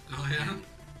 Mm-hmm. Oh yeah. And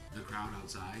the crowd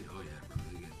outside, oh yeah, bro,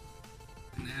 they get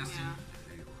Nasty. Yeah.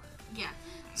 they get wild. Yeah.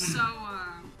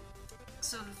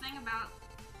 So the thing about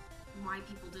why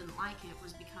people didn't like it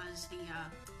was because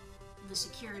the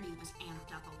security was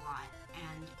amped up a lot,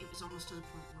 and it was almost to the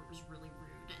point where it was really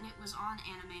rude. And it was on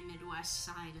Anime Midwest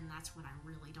side, and that's what I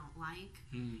really don't like.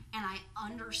 And I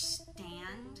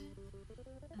understand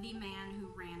the man who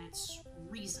ran its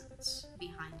reasons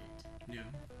behind it. Yeah.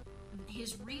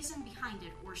 His reason behind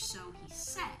it, or so he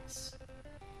says,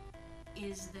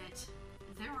 is that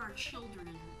there are children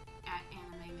at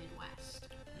Anime Midwest.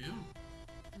 Yeah.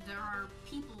 There are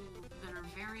people that are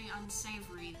very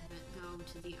unsavory that go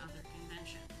to the other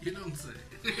convention. You don't say.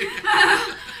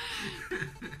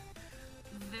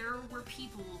 There were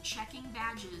people checking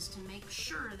badges to make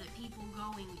sure that people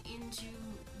going into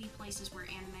the places where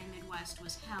Anime Midwest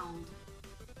was held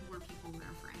were people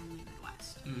there for Anime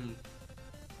Midwest. Mm-hmm.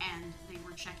 And they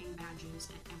were checking badges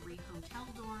at every hotel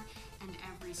door and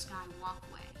every sky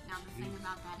walkway. Now the thing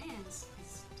about that is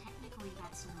technically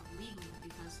that's not legal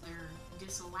because they're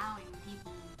disallowing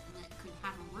people that could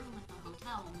have a room at the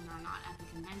hotel and are not at the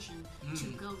convention to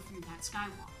go through that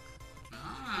skywalk.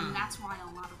 And that's why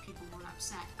a lot of people were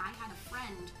upset. I had a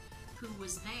friend who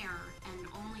was there and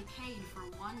only paid for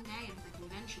one day of the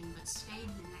convention but stayed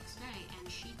the next day,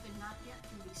 and she could not get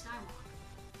through the skywalk.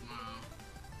 Wow.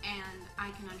 And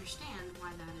I can understand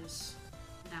why that was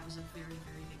a very,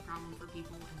 very big problem for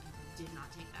people, and people did not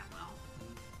take that well.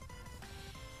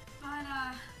 But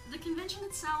the convention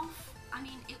itself, I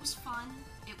mean, it was fun.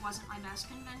 It wasn't my best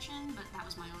convention, but that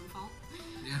was my own fault.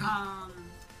 Yeah.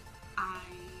 I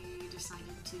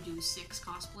decided to do 6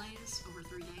 cosplays over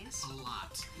 3 days. A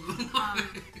lot.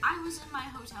 I was in my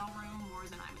hotel room more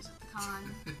than I was at the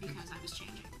con because I was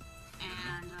changing.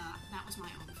 And that was my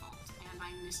own fault. And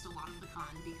I missed a lot of the con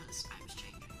because I was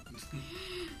changing.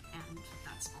 And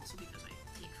that's also because I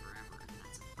take forever, and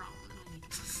that's a problem that I need to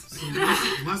fix. So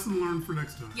lesson learned for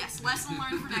next time. Yes, lesson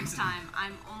learned for next time.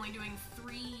 I'm only doing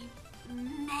 3,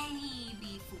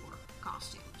 maybe 4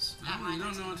 costumes. at my You don't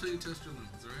next know until convention. you test your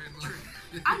limits, right?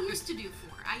 True. I used to do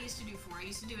 4. I used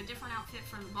to do a different outfit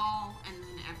for the ball, and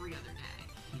then every other day.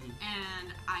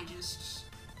 And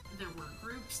there were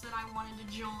groups that I wanted to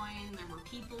join, there were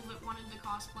people that wanted to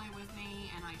cosplay with me,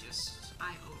 and I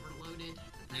overloaded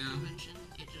at that convention.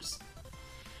 It just,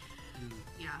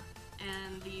 yeah.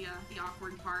 And the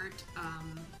awkward part,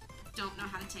 don't know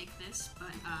how to take this,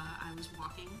 but I was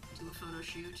walking to a photo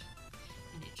shoot,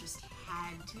 and it just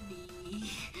had to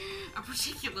be a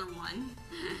particular one.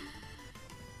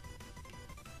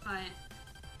 But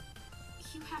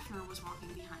Hugh Hefner was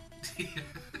walking behind me.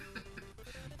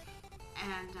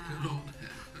 And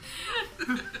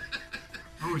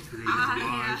I always forget he's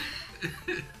alive.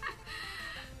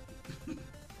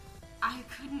 I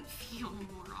couldn't feel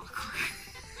more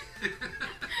awkward.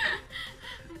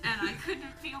 And I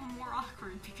couldn't feel more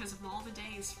awkward because of all the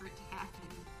days for it to happen.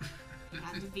 It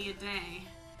had to be a day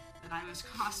that I was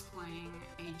cosplaying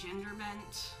a gender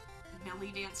bent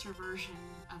belly dancer version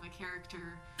of a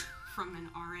character from an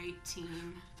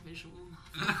R18 visual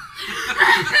novel.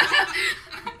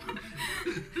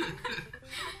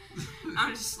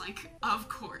 I'm just like, of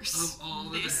course,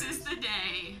 this is the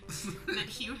day that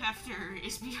Hugh Hefner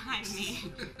is behind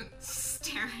me,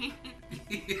 staring at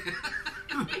me.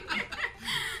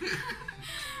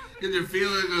 Did you feel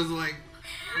it was like,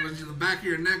 was the back of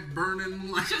your neck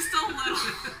burning? Like Just a little.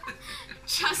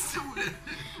 Just a little.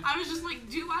 I was just like,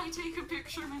 do I take a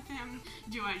picture with him?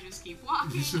 Do I just keep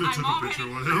walking? You should have took a picture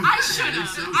with him. I should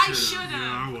have. I should have.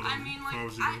 Yeah, I would've, I mean, if I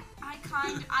was like,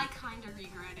 you. I kind of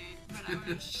regret it, but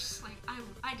I was just like,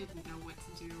 I didn't know what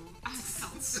to do. I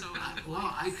felt so out of Well,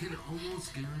 place. I can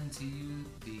almost guarantee you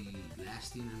the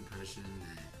lasting impression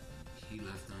that he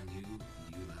left on you,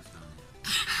 you left on him.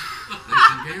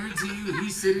 I can guarantee you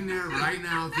he's sitting there right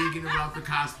now thinking about the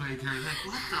cosplay character. Like,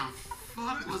 what the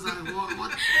fuck was I?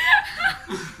 What?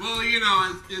 Well, you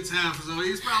know, it's half, so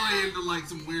he's probably into like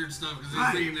some weird stuff because he's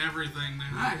Right. seen everything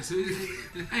now. Right. So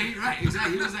hey, right,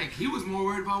 exactly. He was more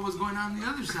worried about what's going on the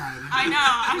other side. I know.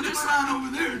 I'm What's just going on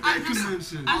over there at that I'm just-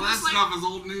 convention? All that just like- stuff is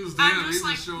old news to I'm him. He's just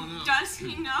like, just showing up. does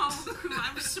he know who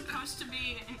I'm supposed to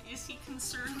be, and is he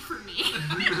concerned for me?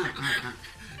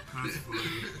 That's funny.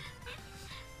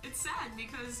 It's sad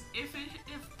because if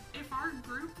our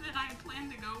group that I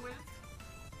planned to go with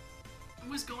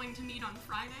was going to meet on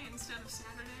Friday instead of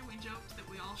Saturday, we joked that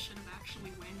we all should have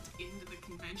actually went into the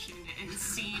convention and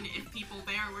seen if people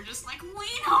there were just like, we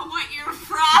know what you're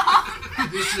from.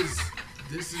 This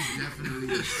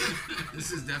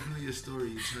is definitely a story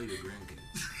you tell your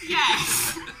grandkids.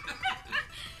 Yes.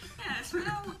 Yes.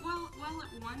 Well,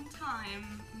 at one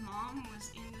time, Mom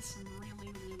was into some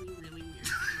really, really, really weird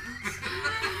things.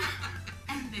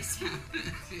 And this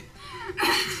happened.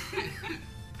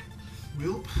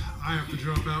 Well, I have to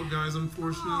drop out, guys,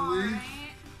 unfortunately. Alright.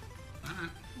 Alright.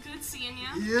 Good seeing you.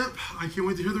 Yep, I can't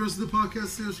wait to hear the rest of the podcast,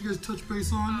 see what you guys touch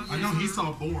base on. Okay. I know he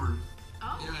saw Born,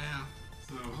 Oh. Yeah.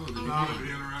 so okay. that'll be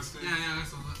interesting. Yeah, I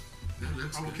saw that. That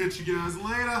looks I will good. catch you guys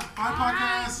later. Bye, Alright,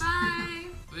 podcast. bye.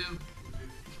 Yeah.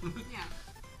 Yeah.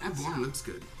 That Born looks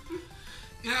good.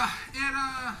 Yeah,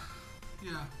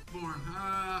 Born.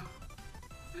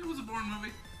 It was a Born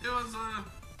movie. It was,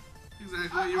 exactly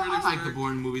what you would I like expect. the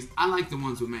Bourne movies. I like the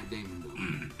ones with Matt Damon though.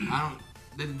 I don't.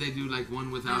 Didn't they do like one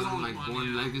without There's him, only like one,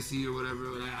 Bourne yeah. Legacy or whatever?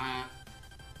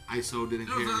 I so didn't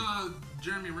It was, care.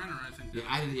 Jeremy Renner, I think. Yeah,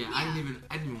 I didn't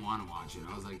even want to watch it.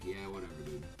 I was like, yeah, whatever,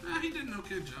 dude. He did an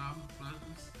okay job, but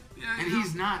yeah. And you know.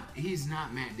 he's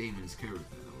not Matt Damon's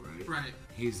character though, right? Right.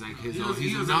 He's like his He own. was-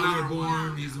 He's he was another another Bourne.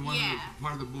 one. He's the one Yeah.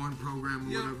 part of the Bourne program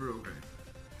or Yeah. whatever. Okay.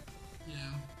 Yeah,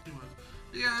 he was.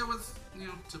 Yeah, it was,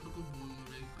 typical Bourne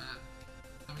movie.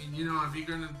 I mean, if you're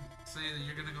gonna say that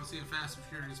you're gonna go see a Fast and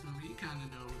Furious movie, you kind of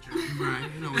know what you're. Right.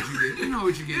 You know what you get. You know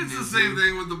what you're getting It's the into. same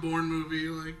thing with the Bourne movie.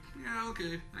 Like, yeah,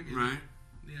 okay, I get Right. it.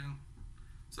 Yeah.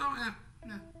 So yeah.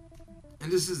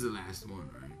 And this is the last one,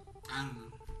 right? I don't know.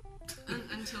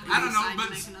 Until they I don't know, decide but to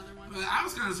make another one. But I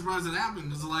was kind of surprised it happened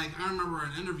because, like, I remember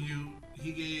an interview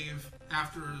he gave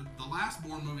after the last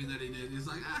Bourne movie that he did. He's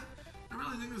like, I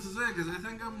really think this is it because I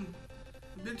think I'm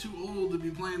a bit too old to be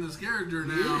playing this character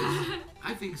now.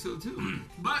 I think so too.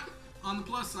 But on the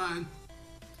plus side,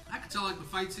 I could tell like the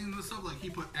fight scenes and stuff, like he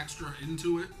put extra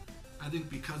into it. I think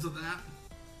because of that.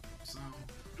 So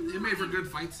it made for good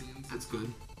fight scenes. That's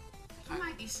good. He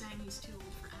might be saying he's too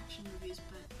old for action movies,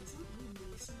 but isn't Liam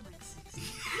Neeson like 60?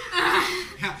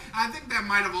 Yeah, I think that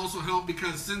might have also helped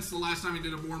because since the last time he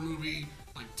did a Bourne movie,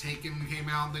 like Taken came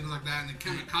out and things like that, and then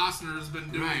Kevin Costner has been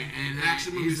doing Right, and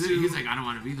action movies too. he's like, I don't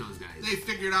want to be those guys. They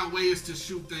figured out ways to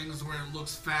shoot things where it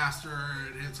looks faster,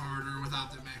 it hits harder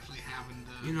without them actually having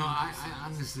to. You know, I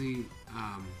honestly,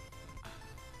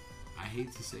 I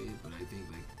hate to say it, but I think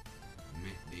like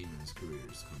Matt Damon's career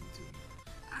is coming to an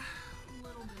end. A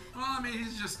little bit. Well, I mean,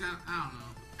 he's just got. I don't know.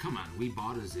 Come on, we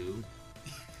bought a zoo.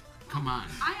 Come on.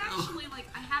 I actually,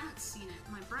 I haven't seen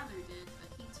it. My brother did,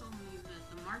 but he told me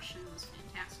that The Martian was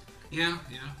fantastic. Yeah.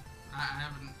 I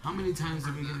haven't. How many times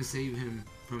are we gonna save him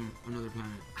from another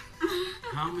planet?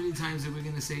 How many times are we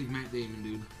gonna save Matt Damon,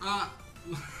 dude, Yeah.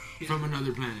 from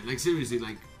another planet? Like seriously,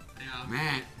 like Yeah.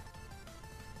 Matt.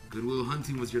 Good Will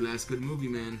Hunting was your last good movie,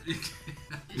 man. Is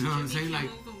You know what I'm Jimmy saying? Like,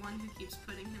 Kimmel the one who keeps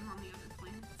putting him on the other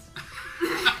planets?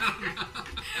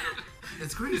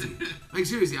 that's crazy. Like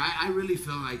seriously, I really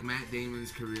feel like Matt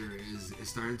Damon's career is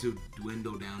starting to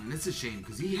dwindle down, and it's a shame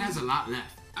because he has a lot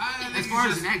left. I think As he's far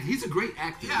as just- an actor, he's a great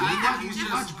actor. Yeah, When I you think watch, he's you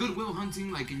just- watch Good Will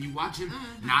Hunting, like, and you watch him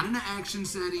not in an action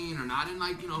setting or not in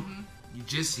like you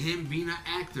just him being an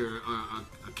actor,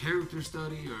 a character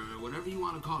study or whatever you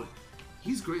want to call it.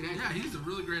 He's a great actor. Yeah, he's a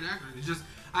really great actor. He's just,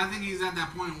 I think he's at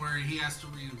that point where he has to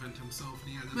reinvent himself,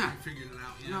 and he hasn't Yeah. quite figured it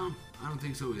out yet. No, I don't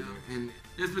think so either. Yeah. And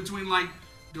It's between like,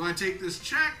 do I take this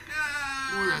check?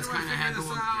 well, that's do I kind of figure happened. this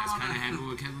With, out? that's kind of happened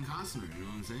with Kevin Costner. You know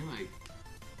what I'm saying? Like,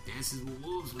 Dances with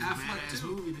Wolves was a Affleck badass too.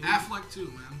 movie, dude. Affleck too,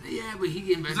 man. Yeah, but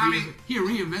he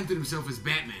reinvented himself as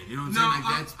Batman. You know what I'm No, saying?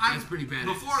 Like that's pretty badass.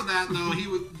 Before that, though, he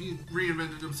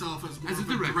reinvented himself as more As a of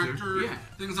a director, yeah.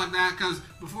 things like that. Because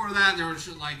before that, there was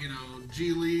shit like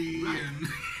G. Lee Right.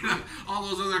 and all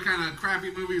those other kind of crappy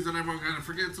movies that everyone kind of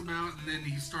forgets about. And then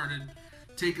he started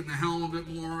taking the helm a bit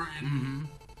more. And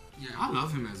yeah, I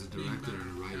love him as a director better,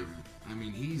 and a writer. I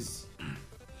mean, he's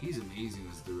amazing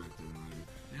as a director and writer.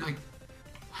 Yeah. Like,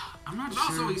 I'm not but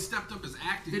sure. also he stepped up his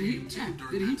acting did he? game too Yeah,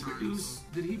 during did he that time. produce? So.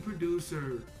 Did he produce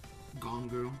or Gone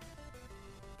Girl?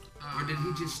 Or did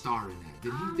he just star in that?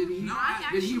 Did he? No,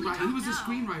 Did he actually write? He don't was a know.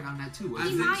 screenwriter on that too. I Wasn't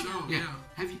think he? might so. have. Yeah. Yeah.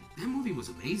 Have you? That movie was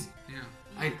amazing. Yeah.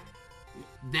 Like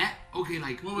that. Okay.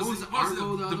 Like what was the-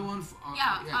 Argo? The the- other one?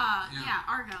 Yeah,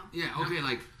 Argo. Yeah. Okay.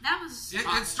 Like That was.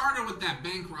 It started with that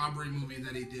bank robbery movie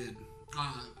that he did.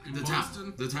 In The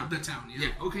Boston. Town. The Town. Yeah.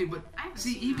 yeah. Okay. But I haven't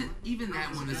see, seen that one. even that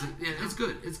Was one it isn't. good? Yeah. It's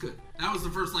good. It's good. That was the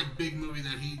first like big movie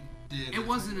that he did. It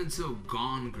wasn't until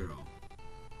Gone Girl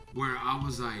where I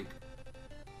was like,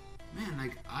 man,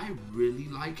 like I really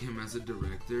like him as a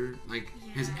director. Like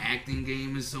his Yeah. acting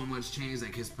game is so much changed.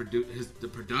 Like the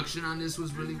production on this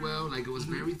was really well. Like it was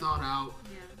very thought out.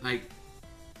 Yeah. Like,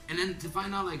 and then to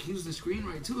find out like he was the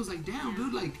screenwriter too, it was like, damn,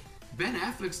 dude, like Ben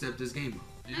Affleck stepped his game up.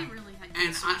 They really had. And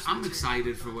good source I'm material.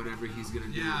 excited for whatever he's gonna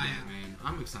do Yeah, with yeah. that, man.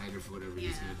 I'm excited for whatever he's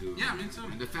Yeah. gonna do. Yeah, me too.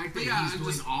 And the fact that But yeah, he's I doing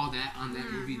just- all that on that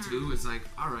movie too, it's like,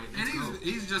 all right, And let's go.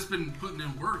 he's just been putting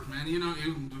in work, man. You know,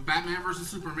 Batman versus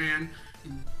Superman he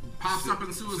pops up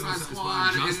in Suicide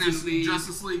Squad, and Justice then League.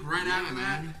 Justice League right Yeah, after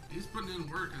man. that. He's putting in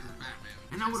work as a Batman.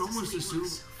 And I would Justice almost League assume.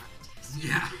 looks so fantastic.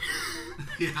 Yeah,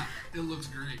 yeah, it looks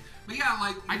great. But yeah,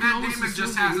 like I can Matt almost Damon assume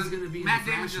just that he's hasn't. gonna be in Matt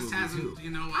the Damon Flash just movie, hasn't. too. You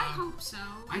know, I hope so.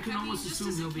 I can almost just assume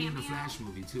as a he'll be in the cameo. Flash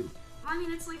movie too. I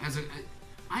mean, it's like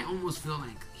I almost feel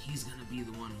like he's gonna be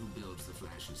the one who builds the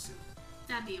Flash's suit.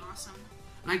 that'd be awesome.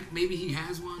 Like maybe he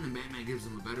has one and Batman gives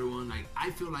him a better one. Like I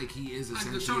feel like he is Like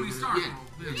the essentially Tony gonna- Stark yeah, role.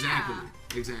 Yeah.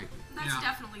 exactly. That's Yeah.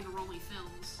 definitely the role he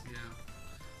fills. yeah,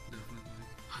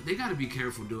 definitely. They got to be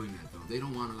careful doing that though. They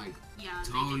don't want to like Yeah.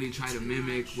 totally make it try to too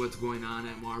mimic much. what's going on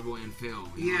at Marvel and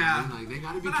film. You know Yeah. what I mean? Like they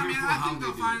got to be But I careful mean, I how think they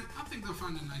they'll do. find. I think they'll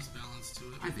find a nice balance to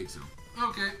it. I think so.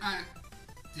 Okay.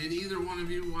 Did either one of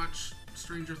you watch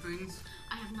Stranger Things?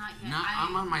 I have not yet.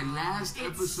 I'm on my last It's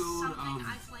episode something of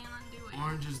I plan on doing.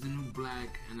 Orange is the New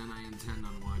Black, and then I intend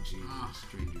on watching Oh.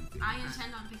 Stranger Things. I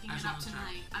intend on picking I it up saw the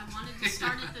tonight. I wanted to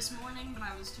start it this morning, but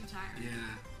I was too tired. Yeah,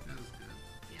 that was good.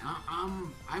 Yeah.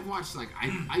 I watched like I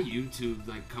YouTube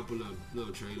like a couple of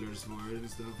little trailers for it and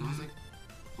stuff. And I was like,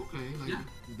 okay, like Yeah.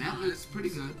 that No, looks pretty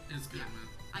good. It's good, Yeah. man.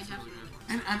 I It's definitely really good.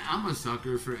 want to. And I'm a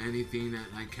sucker for anything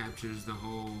that like captures the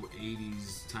whole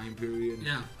 '80s time period.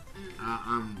 Yeah.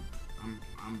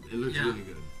 It looks Yeah. really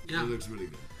good. Yeah. It looks really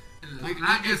good. It is. Like And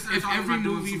I guess they're if talking every about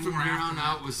doing movie some from more here after on that.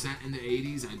 out was set in the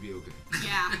 '80s, I'd be okay.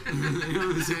 Yeah. You know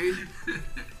what I'm saying?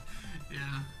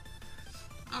 Yeah.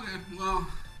 Okay. Well,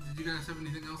 did you guys have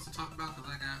anything else to talk about?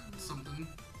 Because I got something.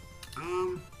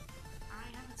 I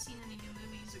haven't seen any new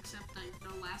movies except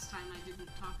the last time I didn't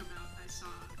talk about. I saw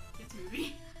a kids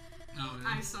movie. Oh,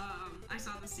 yeah. I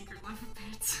saw The Secret Life of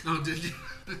Pets. Oh, did you?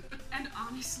 And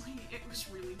honestly, it was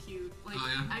really cute. Like, Oh,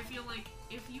 yeah? I feel like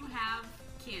if you have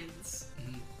kids,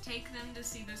 Mhm. take them to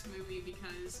see this movie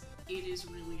because it is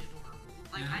really adorable.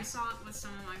 Like, Yeah. I saw it with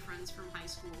some of my friends from high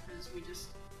school because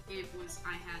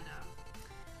I had,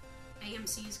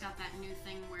 AMC's got that new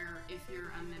thing where if you're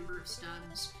a member of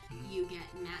Stubbs, you get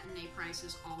matinee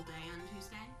prices all day on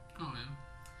Tuesday. Oh, yeah.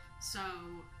 So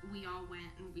we all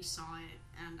went and we saw it,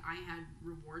 and I had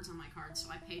rewards on my card, so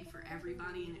I paid for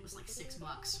everybody, and it was like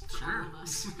 $6 for Sure. all of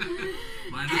us.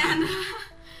 Mine And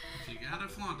If you gotta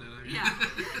flaunt it, I guess. yeah,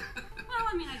 well,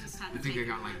 I mean, I just had to. I think I take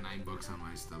got it. like $9 on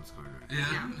my Stubbs card right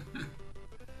Yeah.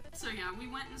 So yeah, we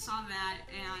went and saw that,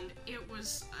 and it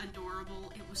was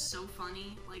adorable. It was so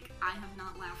funny. Like, I have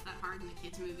not laughed that hard in a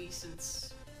kids movie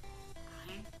since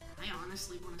I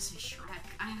honestly want to say Shrek.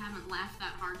 I haven't laughed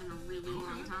that hard in a really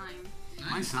long time.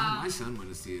 My son went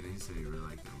to see it and he said he really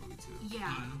liked that movie too.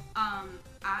 Yeah. Oh,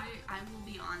 I will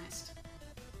be honest,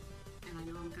 and I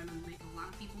know I'm gonna make a lot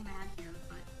of people mad here,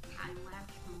 but I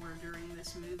laughed more during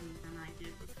this movie than I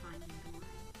did with Finding Dory.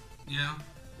 Yeah.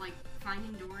 Like,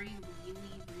 Finding Dory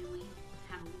really, really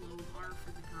had a low bar for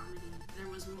the comedy. There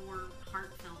was more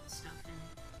heartfelt stuff in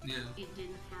it. Yeah. It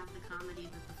didn't have the comedy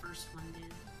that the first one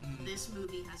did. Mhm. This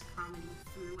movie has comedy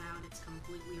throughout. It's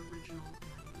completely original,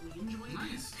 and I really enjoyed it.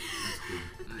 Nice. That's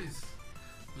cool. Nice.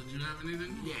 Did you have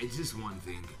anything? Yeah, it's just one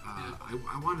thing. Yeah.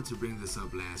 I wanted to bring this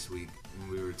up last week when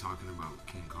we were talking about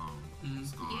King Kong. Mhm.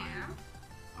 Skull Yeah.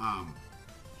 Island.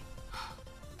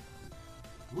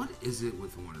 What is it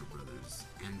with Warner Brothers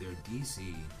and their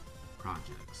DC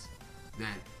projects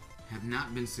that have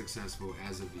not been successful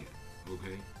as of yet?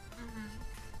 Okay.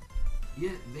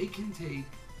 Yet they can take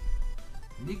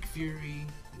Nick Fury,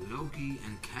 Loki,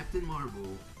 and Captain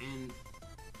Marvel and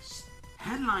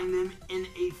headline them in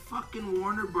a fucking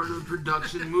Warner Brothers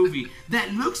production movie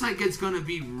that looks like it's gonna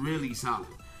be really solid.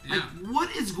 Like, Yeah.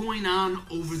 what is going on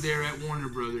over there at Warner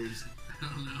Brothers? I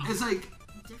don't know. It's like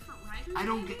Different writers. I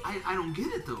don't get I don't get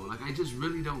it though. Like I just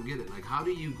really don't get it. Like how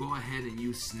do you go ahead and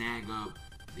you snag up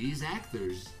these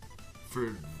actors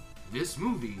for this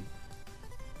movie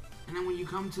And then when you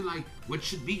come to like what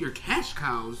should be your cash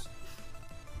cows,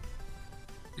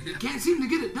 you can't seem to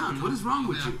get it done. What is wrong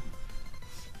with you?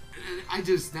 And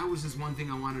that was just one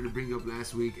thing I wanted to bring up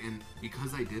last week, and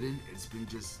because I didn't, it's been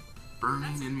just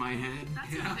burning in my head.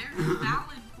 That's a very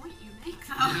valid point you make,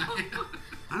 though.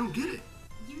 I don't get it.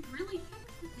 You'd really think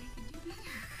that they could do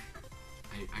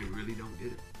better. I really don't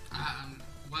get it.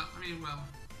 Well,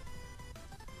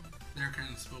 they're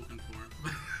kind of spoken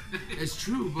for. It's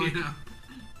true, but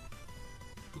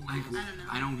I don't know.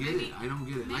 I don't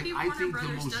get it. Maybe I Warner think Brothers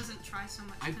the most, doesn't try so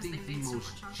much I because they think the made so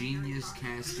most much off genius the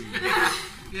Harry Potter.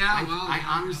 casting. Yeah, I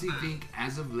honestly think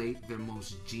as of late, the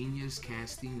most genius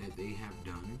casting that they have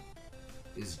done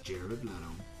is Jared Leto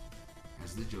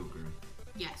as the Joker.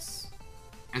 Yes.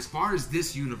 As far as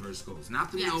this universe goes,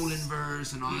 not the Yes. Nolan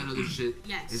verse and all that other shit.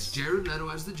 Yes. It's Jared Leto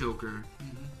as the Joker,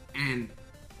 and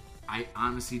I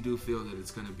honestly do feel that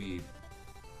it's gonna be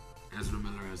Ezra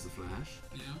Miller as the Flash,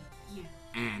 Yeah.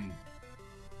 and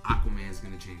Aquaman is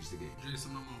gonna change the game.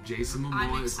 Jason Momoa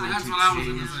I'm is going excited. That's to what I was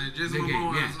change going to say. Jason the game.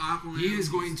 Momoa Yeah. as Aquaman. He is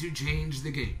going to change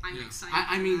the game. I'm Yeah. excited.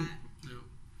 I for mean, that.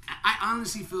 I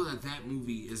honestly feel that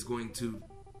movie is going to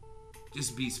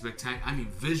just be spectacular. I mean,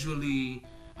 visually,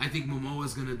 I think Momoa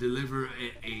is going to deliver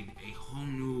a whole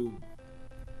new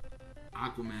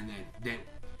Aquaman that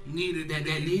needs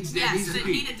to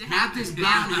be needed to not happen. this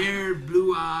blonde-haired,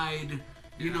 blue-eyed,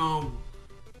 you know,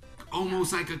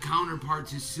 almost like a counterpart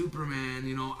to Superman,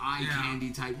 you know, eye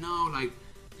candy type. No, like.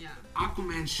 Yeah.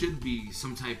 Aquaman should be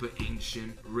some type of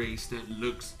ancient race that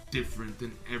looks different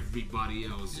than everybody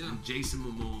else, and Jason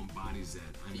Momoa embodies that.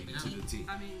 I mean, to the T.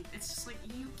 I mean, it's just like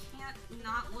you can't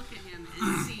not look at him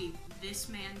and see this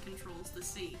man controls the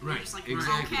sea. You're Right, just like,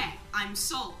 exactly. okay, I'm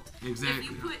sold.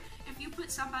 Exactly. If you put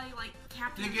somebody like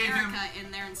Captain They gave America in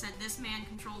there and said this man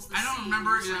controls the sea, I don't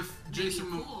remember it's if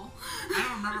Jason cool. I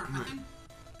don't remember. I think,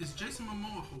 is Jason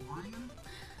Momoa Hawaiian?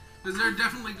 Because they're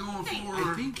definitely going for.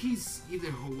 I think he's either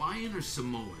Hawaiian or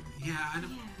Samoan. Yeah, I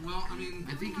don't. Well, I mean,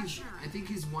 I think not he's. sure. I think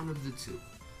he's one of the two.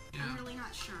 yeah. I'm really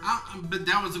not sure. But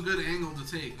that was a good angle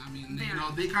to take. I mean, Very. you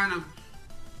know, they kind of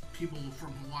people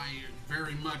from Hawaii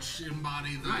very much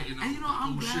embody the Right. you know, And you know,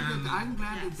 I'm ocean. glad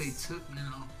that they Yes. took. you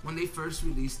know, When they first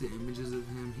released the images of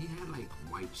him, he had like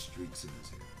white streaks in his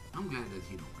hair. I'm glad that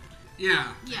he don't have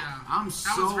that. yeah. I'm That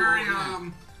so was very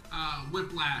glad.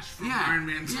 Whiplash from Yeah, Iron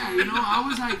Man 2. yeah, you know, I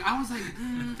was like,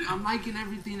 I'm liking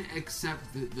everything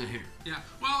except the hair. Yeah.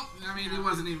 Well, I mean, he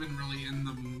wasn't even really in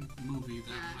the movie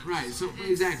that much. Right, so It's-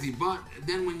 exactly. But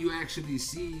then when you actually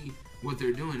see what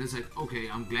they're doing, it's like, okay,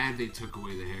 I'm glad they took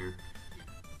away the hair.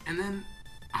 And then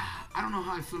I don't know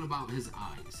how I feel about his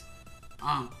eyes.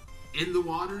 In the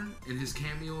water, in his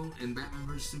cameo in Batman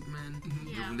vs Superman,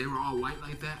 Yeah. when they were all white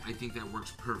like that, I think that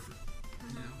works perfect.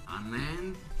 Yeah. On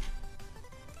land,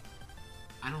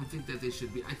 I don't think that they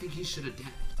should be. I think he should adapt.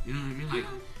 You know what I mean? Like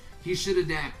he should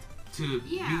adapt to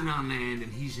being on land,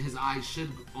 and his eyes should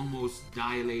almost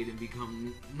dilate and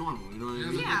become normal. You know what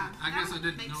I mean? Yeah, I guess that I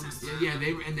didn't makes notice sense. that. Yeah,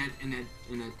 they were in that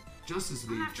Justice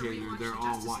I'll League have to trailer. rewatch They're the all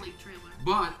Justice white. League trailer.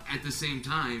 But at the same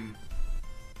time,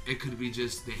 it could be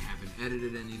just they haven't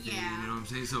edited anything. Yeah. You know what I'm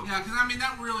saying? So Yeah, because I mean,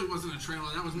 that really wasn't a trailer.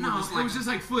 That was more no, just it like was just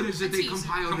like footage that they teaser.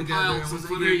 compiled together. Compiled And some was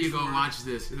like, footage here you go, for it. watch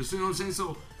this. You know what I'm saying?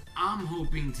 So I'm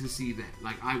hoping to see that.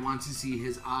 Like I want to see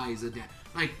his eyes adapt.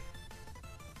 Like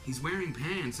he's wearing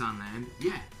pants on land,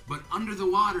 yeah, but under the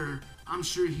water, I'm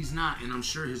sure he's not, and I'm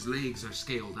sure his legs are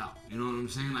scaled out. You know what I'm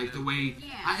saying? Like the way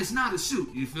it's not a suit.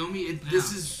 You feel me?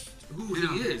 This is who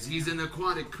he is. He's an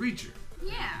aquatic creature.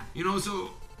 Yeah. You know,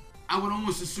 so I would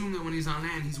almost assume that when he's on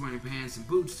land, he's wearing pants and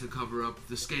boots to cover up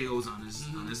the scales on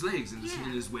his legs and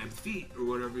his webbed feet or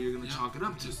whatever you're gonna chalk it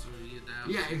up to. Just so he adapts.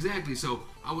 Yeah, exactly. So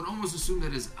I would almost assume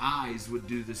that his eyes would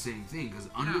do the same thing because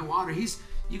underwater,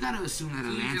 you gotta assume that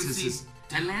you can see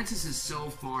Atlantis is so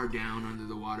far down under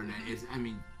the water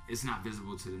that it's not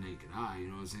visible to the naked eye. You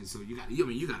know what I'm saying? So you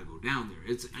gotta go down there.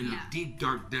 It's in the deep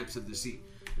dark depths of the sea.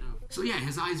 Yeah. So yeah,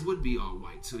 his eyes would be all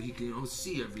white, so he can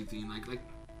see everything like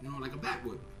a bat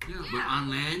would. Yeah. But on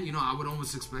land, I would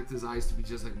almost expect his eyes to be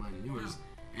just like mine and yours.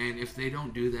 Yeah. And if they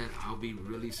don't do that, I'll be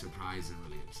really surprised and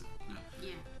really upset. Yeah.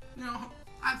 You know,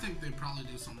 I think they'd probably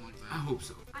do something like that. I hope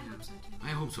so. I hope so too. I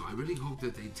hope so. I really hope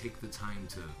that they take the time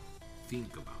to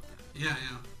think about that. Yeah.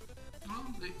 Well,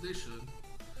 they should.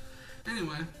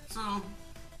 Anyway, so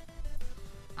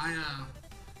I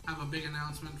have a big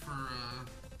announcement for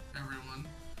everyone.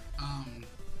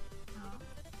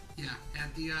 Yeah,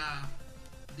 at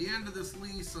the end of this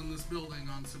lease on this building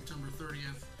on September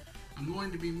 30th, I'm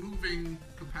going to be moving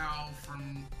Kapow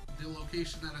from the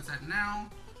location that it's at now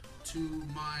to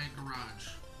my garage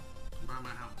by my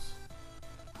house.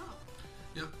 Oh.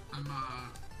 Yep, I'm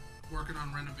working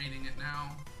on renovating it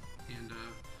now, and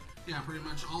yeah, pretty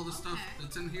much all the stuff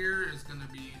that's in here is gonna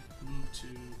be moved to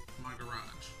my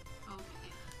garage.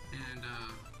 Okay. And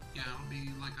yeah, it'll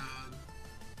be like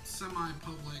a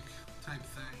semi-public type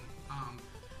thing.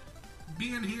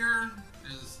 Being here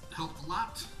has helped a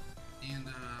lot, and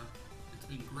it's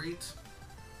been great.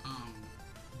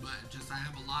 But just I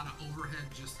have a lot of overhead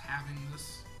just having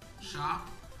this shop.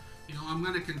 You know, I'm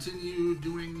gonna continue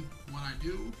doing what I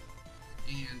do,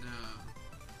 and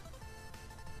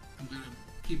I'm gonna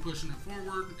keep pushing it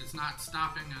forward. It's not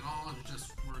stopping at all. It's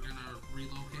just we're gonna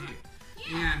relocate.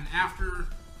 Yeah. And after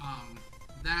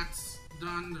that's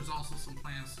done, there's also some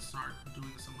plans to start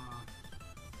doing some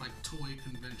like toy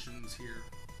conventions here.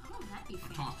 Oh, that'd be I've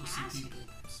fantastic. talked to some people,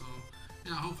 so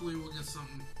yeah, hopefully we'll get some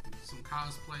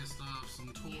cosplay stuff, some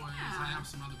toys. Yeah. I have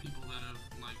some other people that have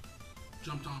like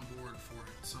jumped on board for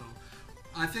it. So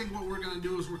I think what we're gonna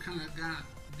do is we're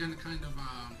gonna kind of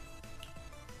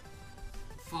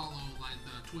follow like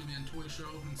the Toyman Toy Show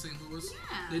in St. Louis.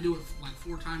 Yeah. They do it like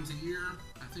 4 times a year.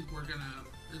 I think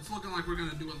it's looking like we're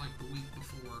gonna do it like the week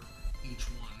before each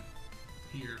one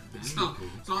here. That'd So, be cool.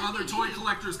 so other That'd be toy neat.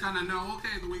 collectors kind of know,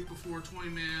 okay, the week before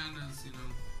Toyman is, you know,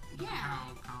 the Yeah.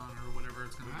 Kapow Con or whatever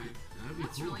it's gonna Right. be. That'd be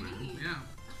That's cool, really man. neat. Yeah.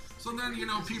 So then, you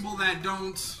know, people that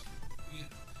don't,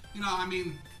 you know, I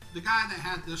mean, the guy that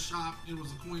had this shop, it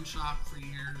was a coin shop for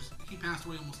years. He passed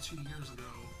away almost 2 years ago,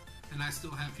 and I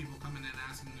still have people coming in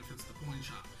asking if it's the coin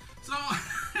shop. So,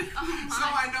 so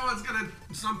I know it's gonna.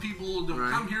 Some people don't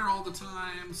Right. come here all the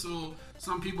time, so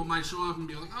some people might show up and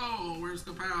be like, "Oh, where's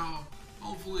Kapow?"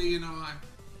 Hopefully, you know,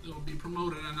 it'll be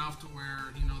promoted enough to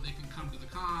where you know they can come to the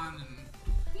con and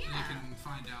they Yeah. can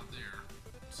find out there.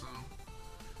 So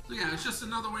yeah, it's just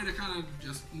another way to kind of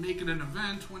just make it an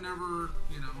event whenever,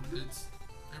 you know,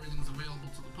 everything's available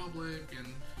to the public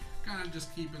and kind of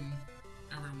just keeping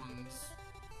everyone's,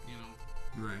 you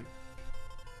know, Right.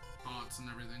 thoughts and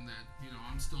everything that, you know,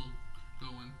 I'm still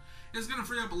going. It's going to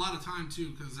free up a lot of time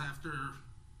too, because after,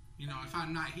 you know, if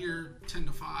I'm not here 10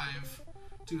 to 5,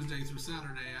 Tuesday through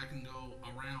Saturday, I can go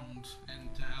around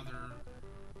and to other,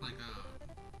 like,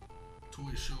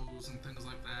 toy shows and things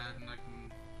like that, and I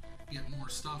can get more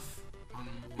stuff on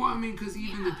them. Well, I mean, because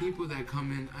even the Yeah. people that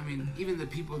come in, I mean, even the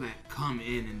people that come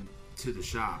in and to the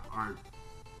shop are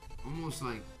almost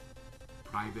like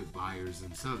private buyers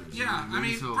and sellers. you know Yeah, what I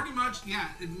mean, So- pretty much, yeah,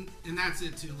 and that's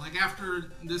it too. Like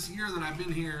after this year that I've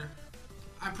been here,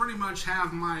 I pretty much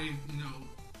have my, you know,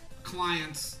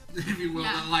 clients, if you will,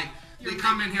 Yeah. that like Your they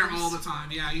come in here regulars. all the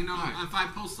time. Yeah, you know, Right. if I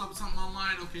post up something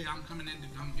online, okay, I'm coming in to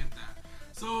come get that.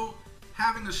 So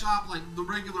having a shop like the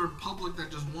regular public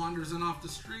that just wanders in off the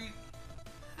street,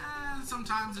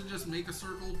 sometimes they just make a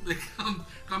circle. They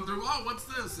come through. Oh, what's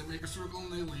this? They make a circle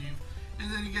and they leave.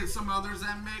 And then you get some others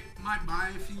that might buy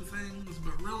a few things,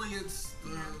 but really it's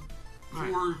the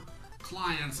Right. core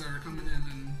clients that are coming in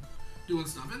and doing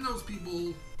stuff. And those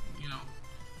people, you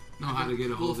know how to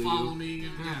get a hold will of follow you. me.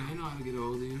 And, Yeah, they know how to get a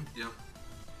hold of you. Yep.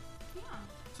 Yeah.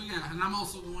 So yeah, and I'm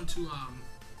also going to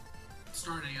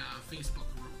start a Facebook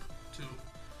group too,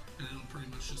 and it'll pretty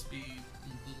much just be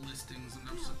the listings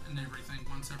and everything.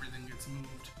 Once everything gets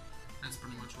moved, that's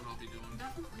pretty much what I'll be doing.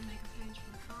 Definitely make a page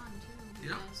for the con too,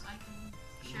 Yep. because I can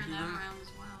share do that that. around as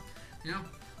well. Yeah.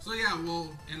 So yeah,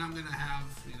 well, and I'm gonna have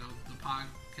the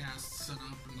podcast set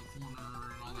up in the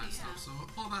corner and all that Yeah. stuff. So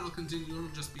all that'll continue. It'll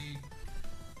just be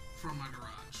from my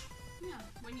garage. Yeah.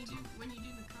 When you do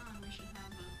the con, we should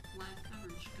have a live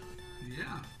coverage going on.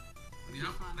 Yeah.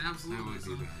 Yep. fun. Absolutely. That would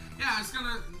So, be bad. yeah, it's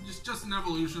gonna just an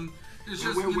evolution. It's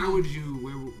And just where know, would you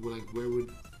where would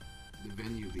the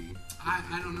venue be?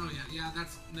 I don't know yet. Yeah,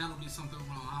 that'll be something.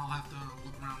 Well, I'll have to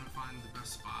look around and find the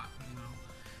best spot.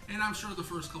 And I'm sure the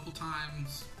first couple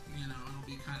times, it'll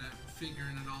be kind of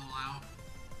figuring it all out.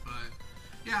 But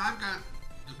yeah, I've got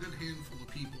a good handful of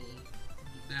people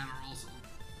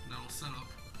that'll set up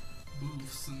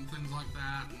booths and things like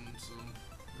that, and so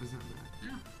That's not bad.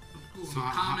 yeah, that's cool. So And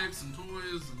how- comics and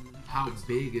toys and all How that stuff.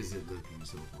 big is it looking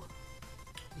so far?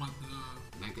 What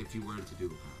the Like if you were to do a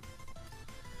con.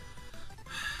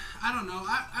 I don't know.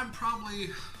 I'm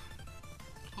probably.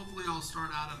 Hopefully, I'll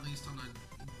start out at least on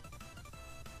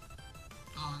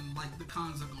like the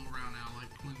cons that go around now, like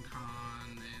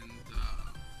QuinCon and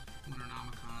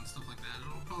Winternomicon, stuff like that.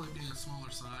 It'll probably be a smaller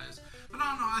size, but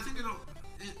I don't know. I think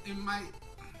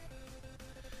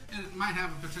it might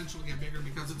have a potential to get bigger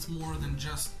because it's more than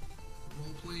just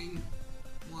role playing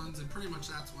ones, and pretty much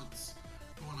that's what's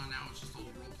going on now. It's just all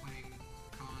role playing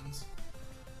cons,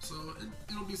 so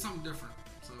it'll be something different.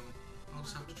 So I'll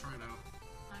just have to try it out.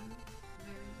 I'm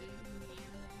very big in the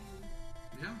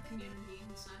anime Yeah. community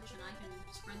and such, and I can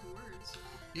spread the word. So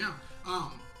Yeah.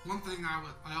 one thing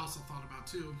I also thought about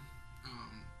too,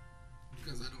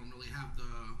 because I don't really have the.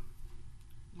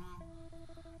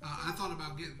 I thought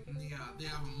about getting they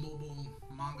have a mobile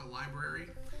manga library.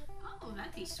 Oh,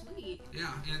 that'd be sweet.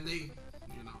 Yeah, and they,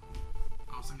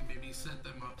 I was thinking maybe set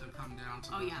them up to come down to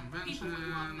the convention. People would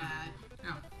love that.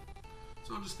 Yeah.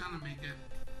 So I'll just kind of make it,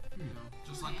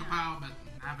 just like Kapow, but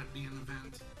have it be an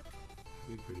event.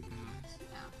 Be pretty nice.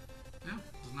 Yeah. Yeah,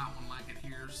 there's not one like it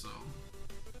here, so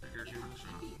figured you would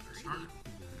start it.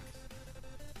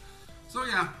 So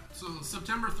yeah, so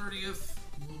September 30th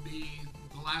will be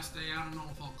the last day. I don't know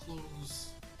if I'll close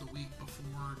the week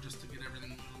before just to get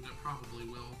everything moved. I probably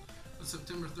will. But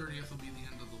September 30th will be the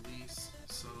end of the lease.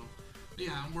 So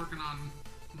yeah, I'm working on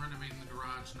renovating the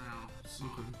garage now. So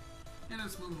and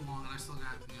it's moving along, and I still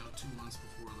got 2 months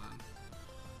before then.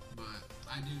 But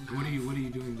I do. What are you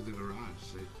doing to the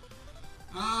garage?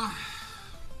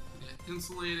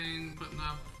 Insulating, putting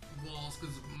up walls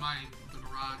because the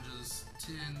garage is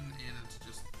tin and it's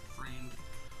just framed.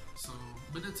 So,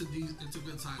 but it's a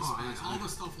good sized space. All the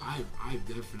stuff. I've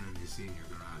definitely seen your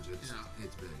garage.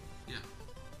 It's big. Yeah.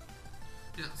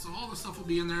 So all the stuff will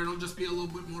be in there. It'll just be a little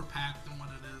bit more packed than what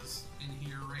it is in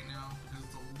here right now because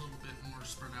it's a little bit more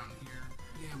spread out in here.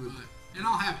 Yeah, and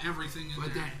I'll have everything in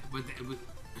there. But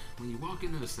when you walk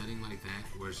into a setting like that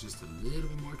where it's just a little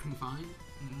bit more confined,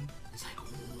 it's like,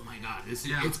 oh my god, it's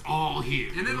all here.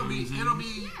 And it'll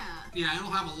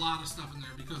have a lot of stuff in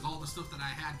there because all the stuff that I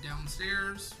had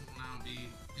downstairs will now be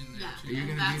in there too. You're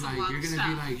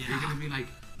gonna be like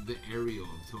the Ariel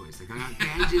of toys. Like I got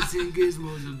gadgets and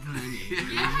gizmos aplenty. It's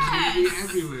gonna be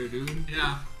everywhere, dude.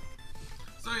 Yeah.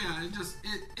 So yeah,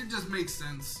 it just makes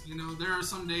sense. There are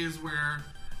some days where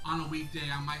on a weekday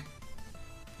I might,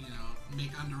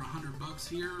 make under $100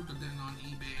 here, but then on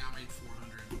eBay I made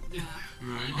 $400. Yeah.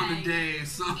 Right. On a day,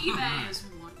 so eBay is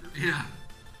wonderful. Yeah.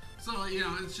 So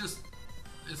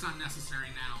it's not necessary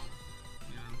now.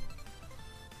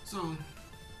 So,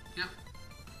 yep.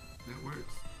 That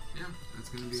works. Yeah. That's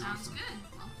gonna be Sounds awesome.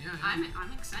 good. Well, Yeah.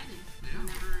 I'm excited. Yeah.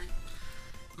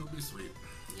 It'll be sweet.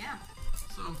 Yeah.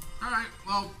 So, all right.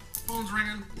 Well, phone's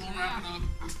ringing. We'll wrap it up.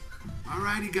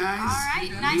 Alrighty, guys. All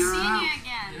right. Nice seeing you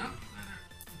again. Yep.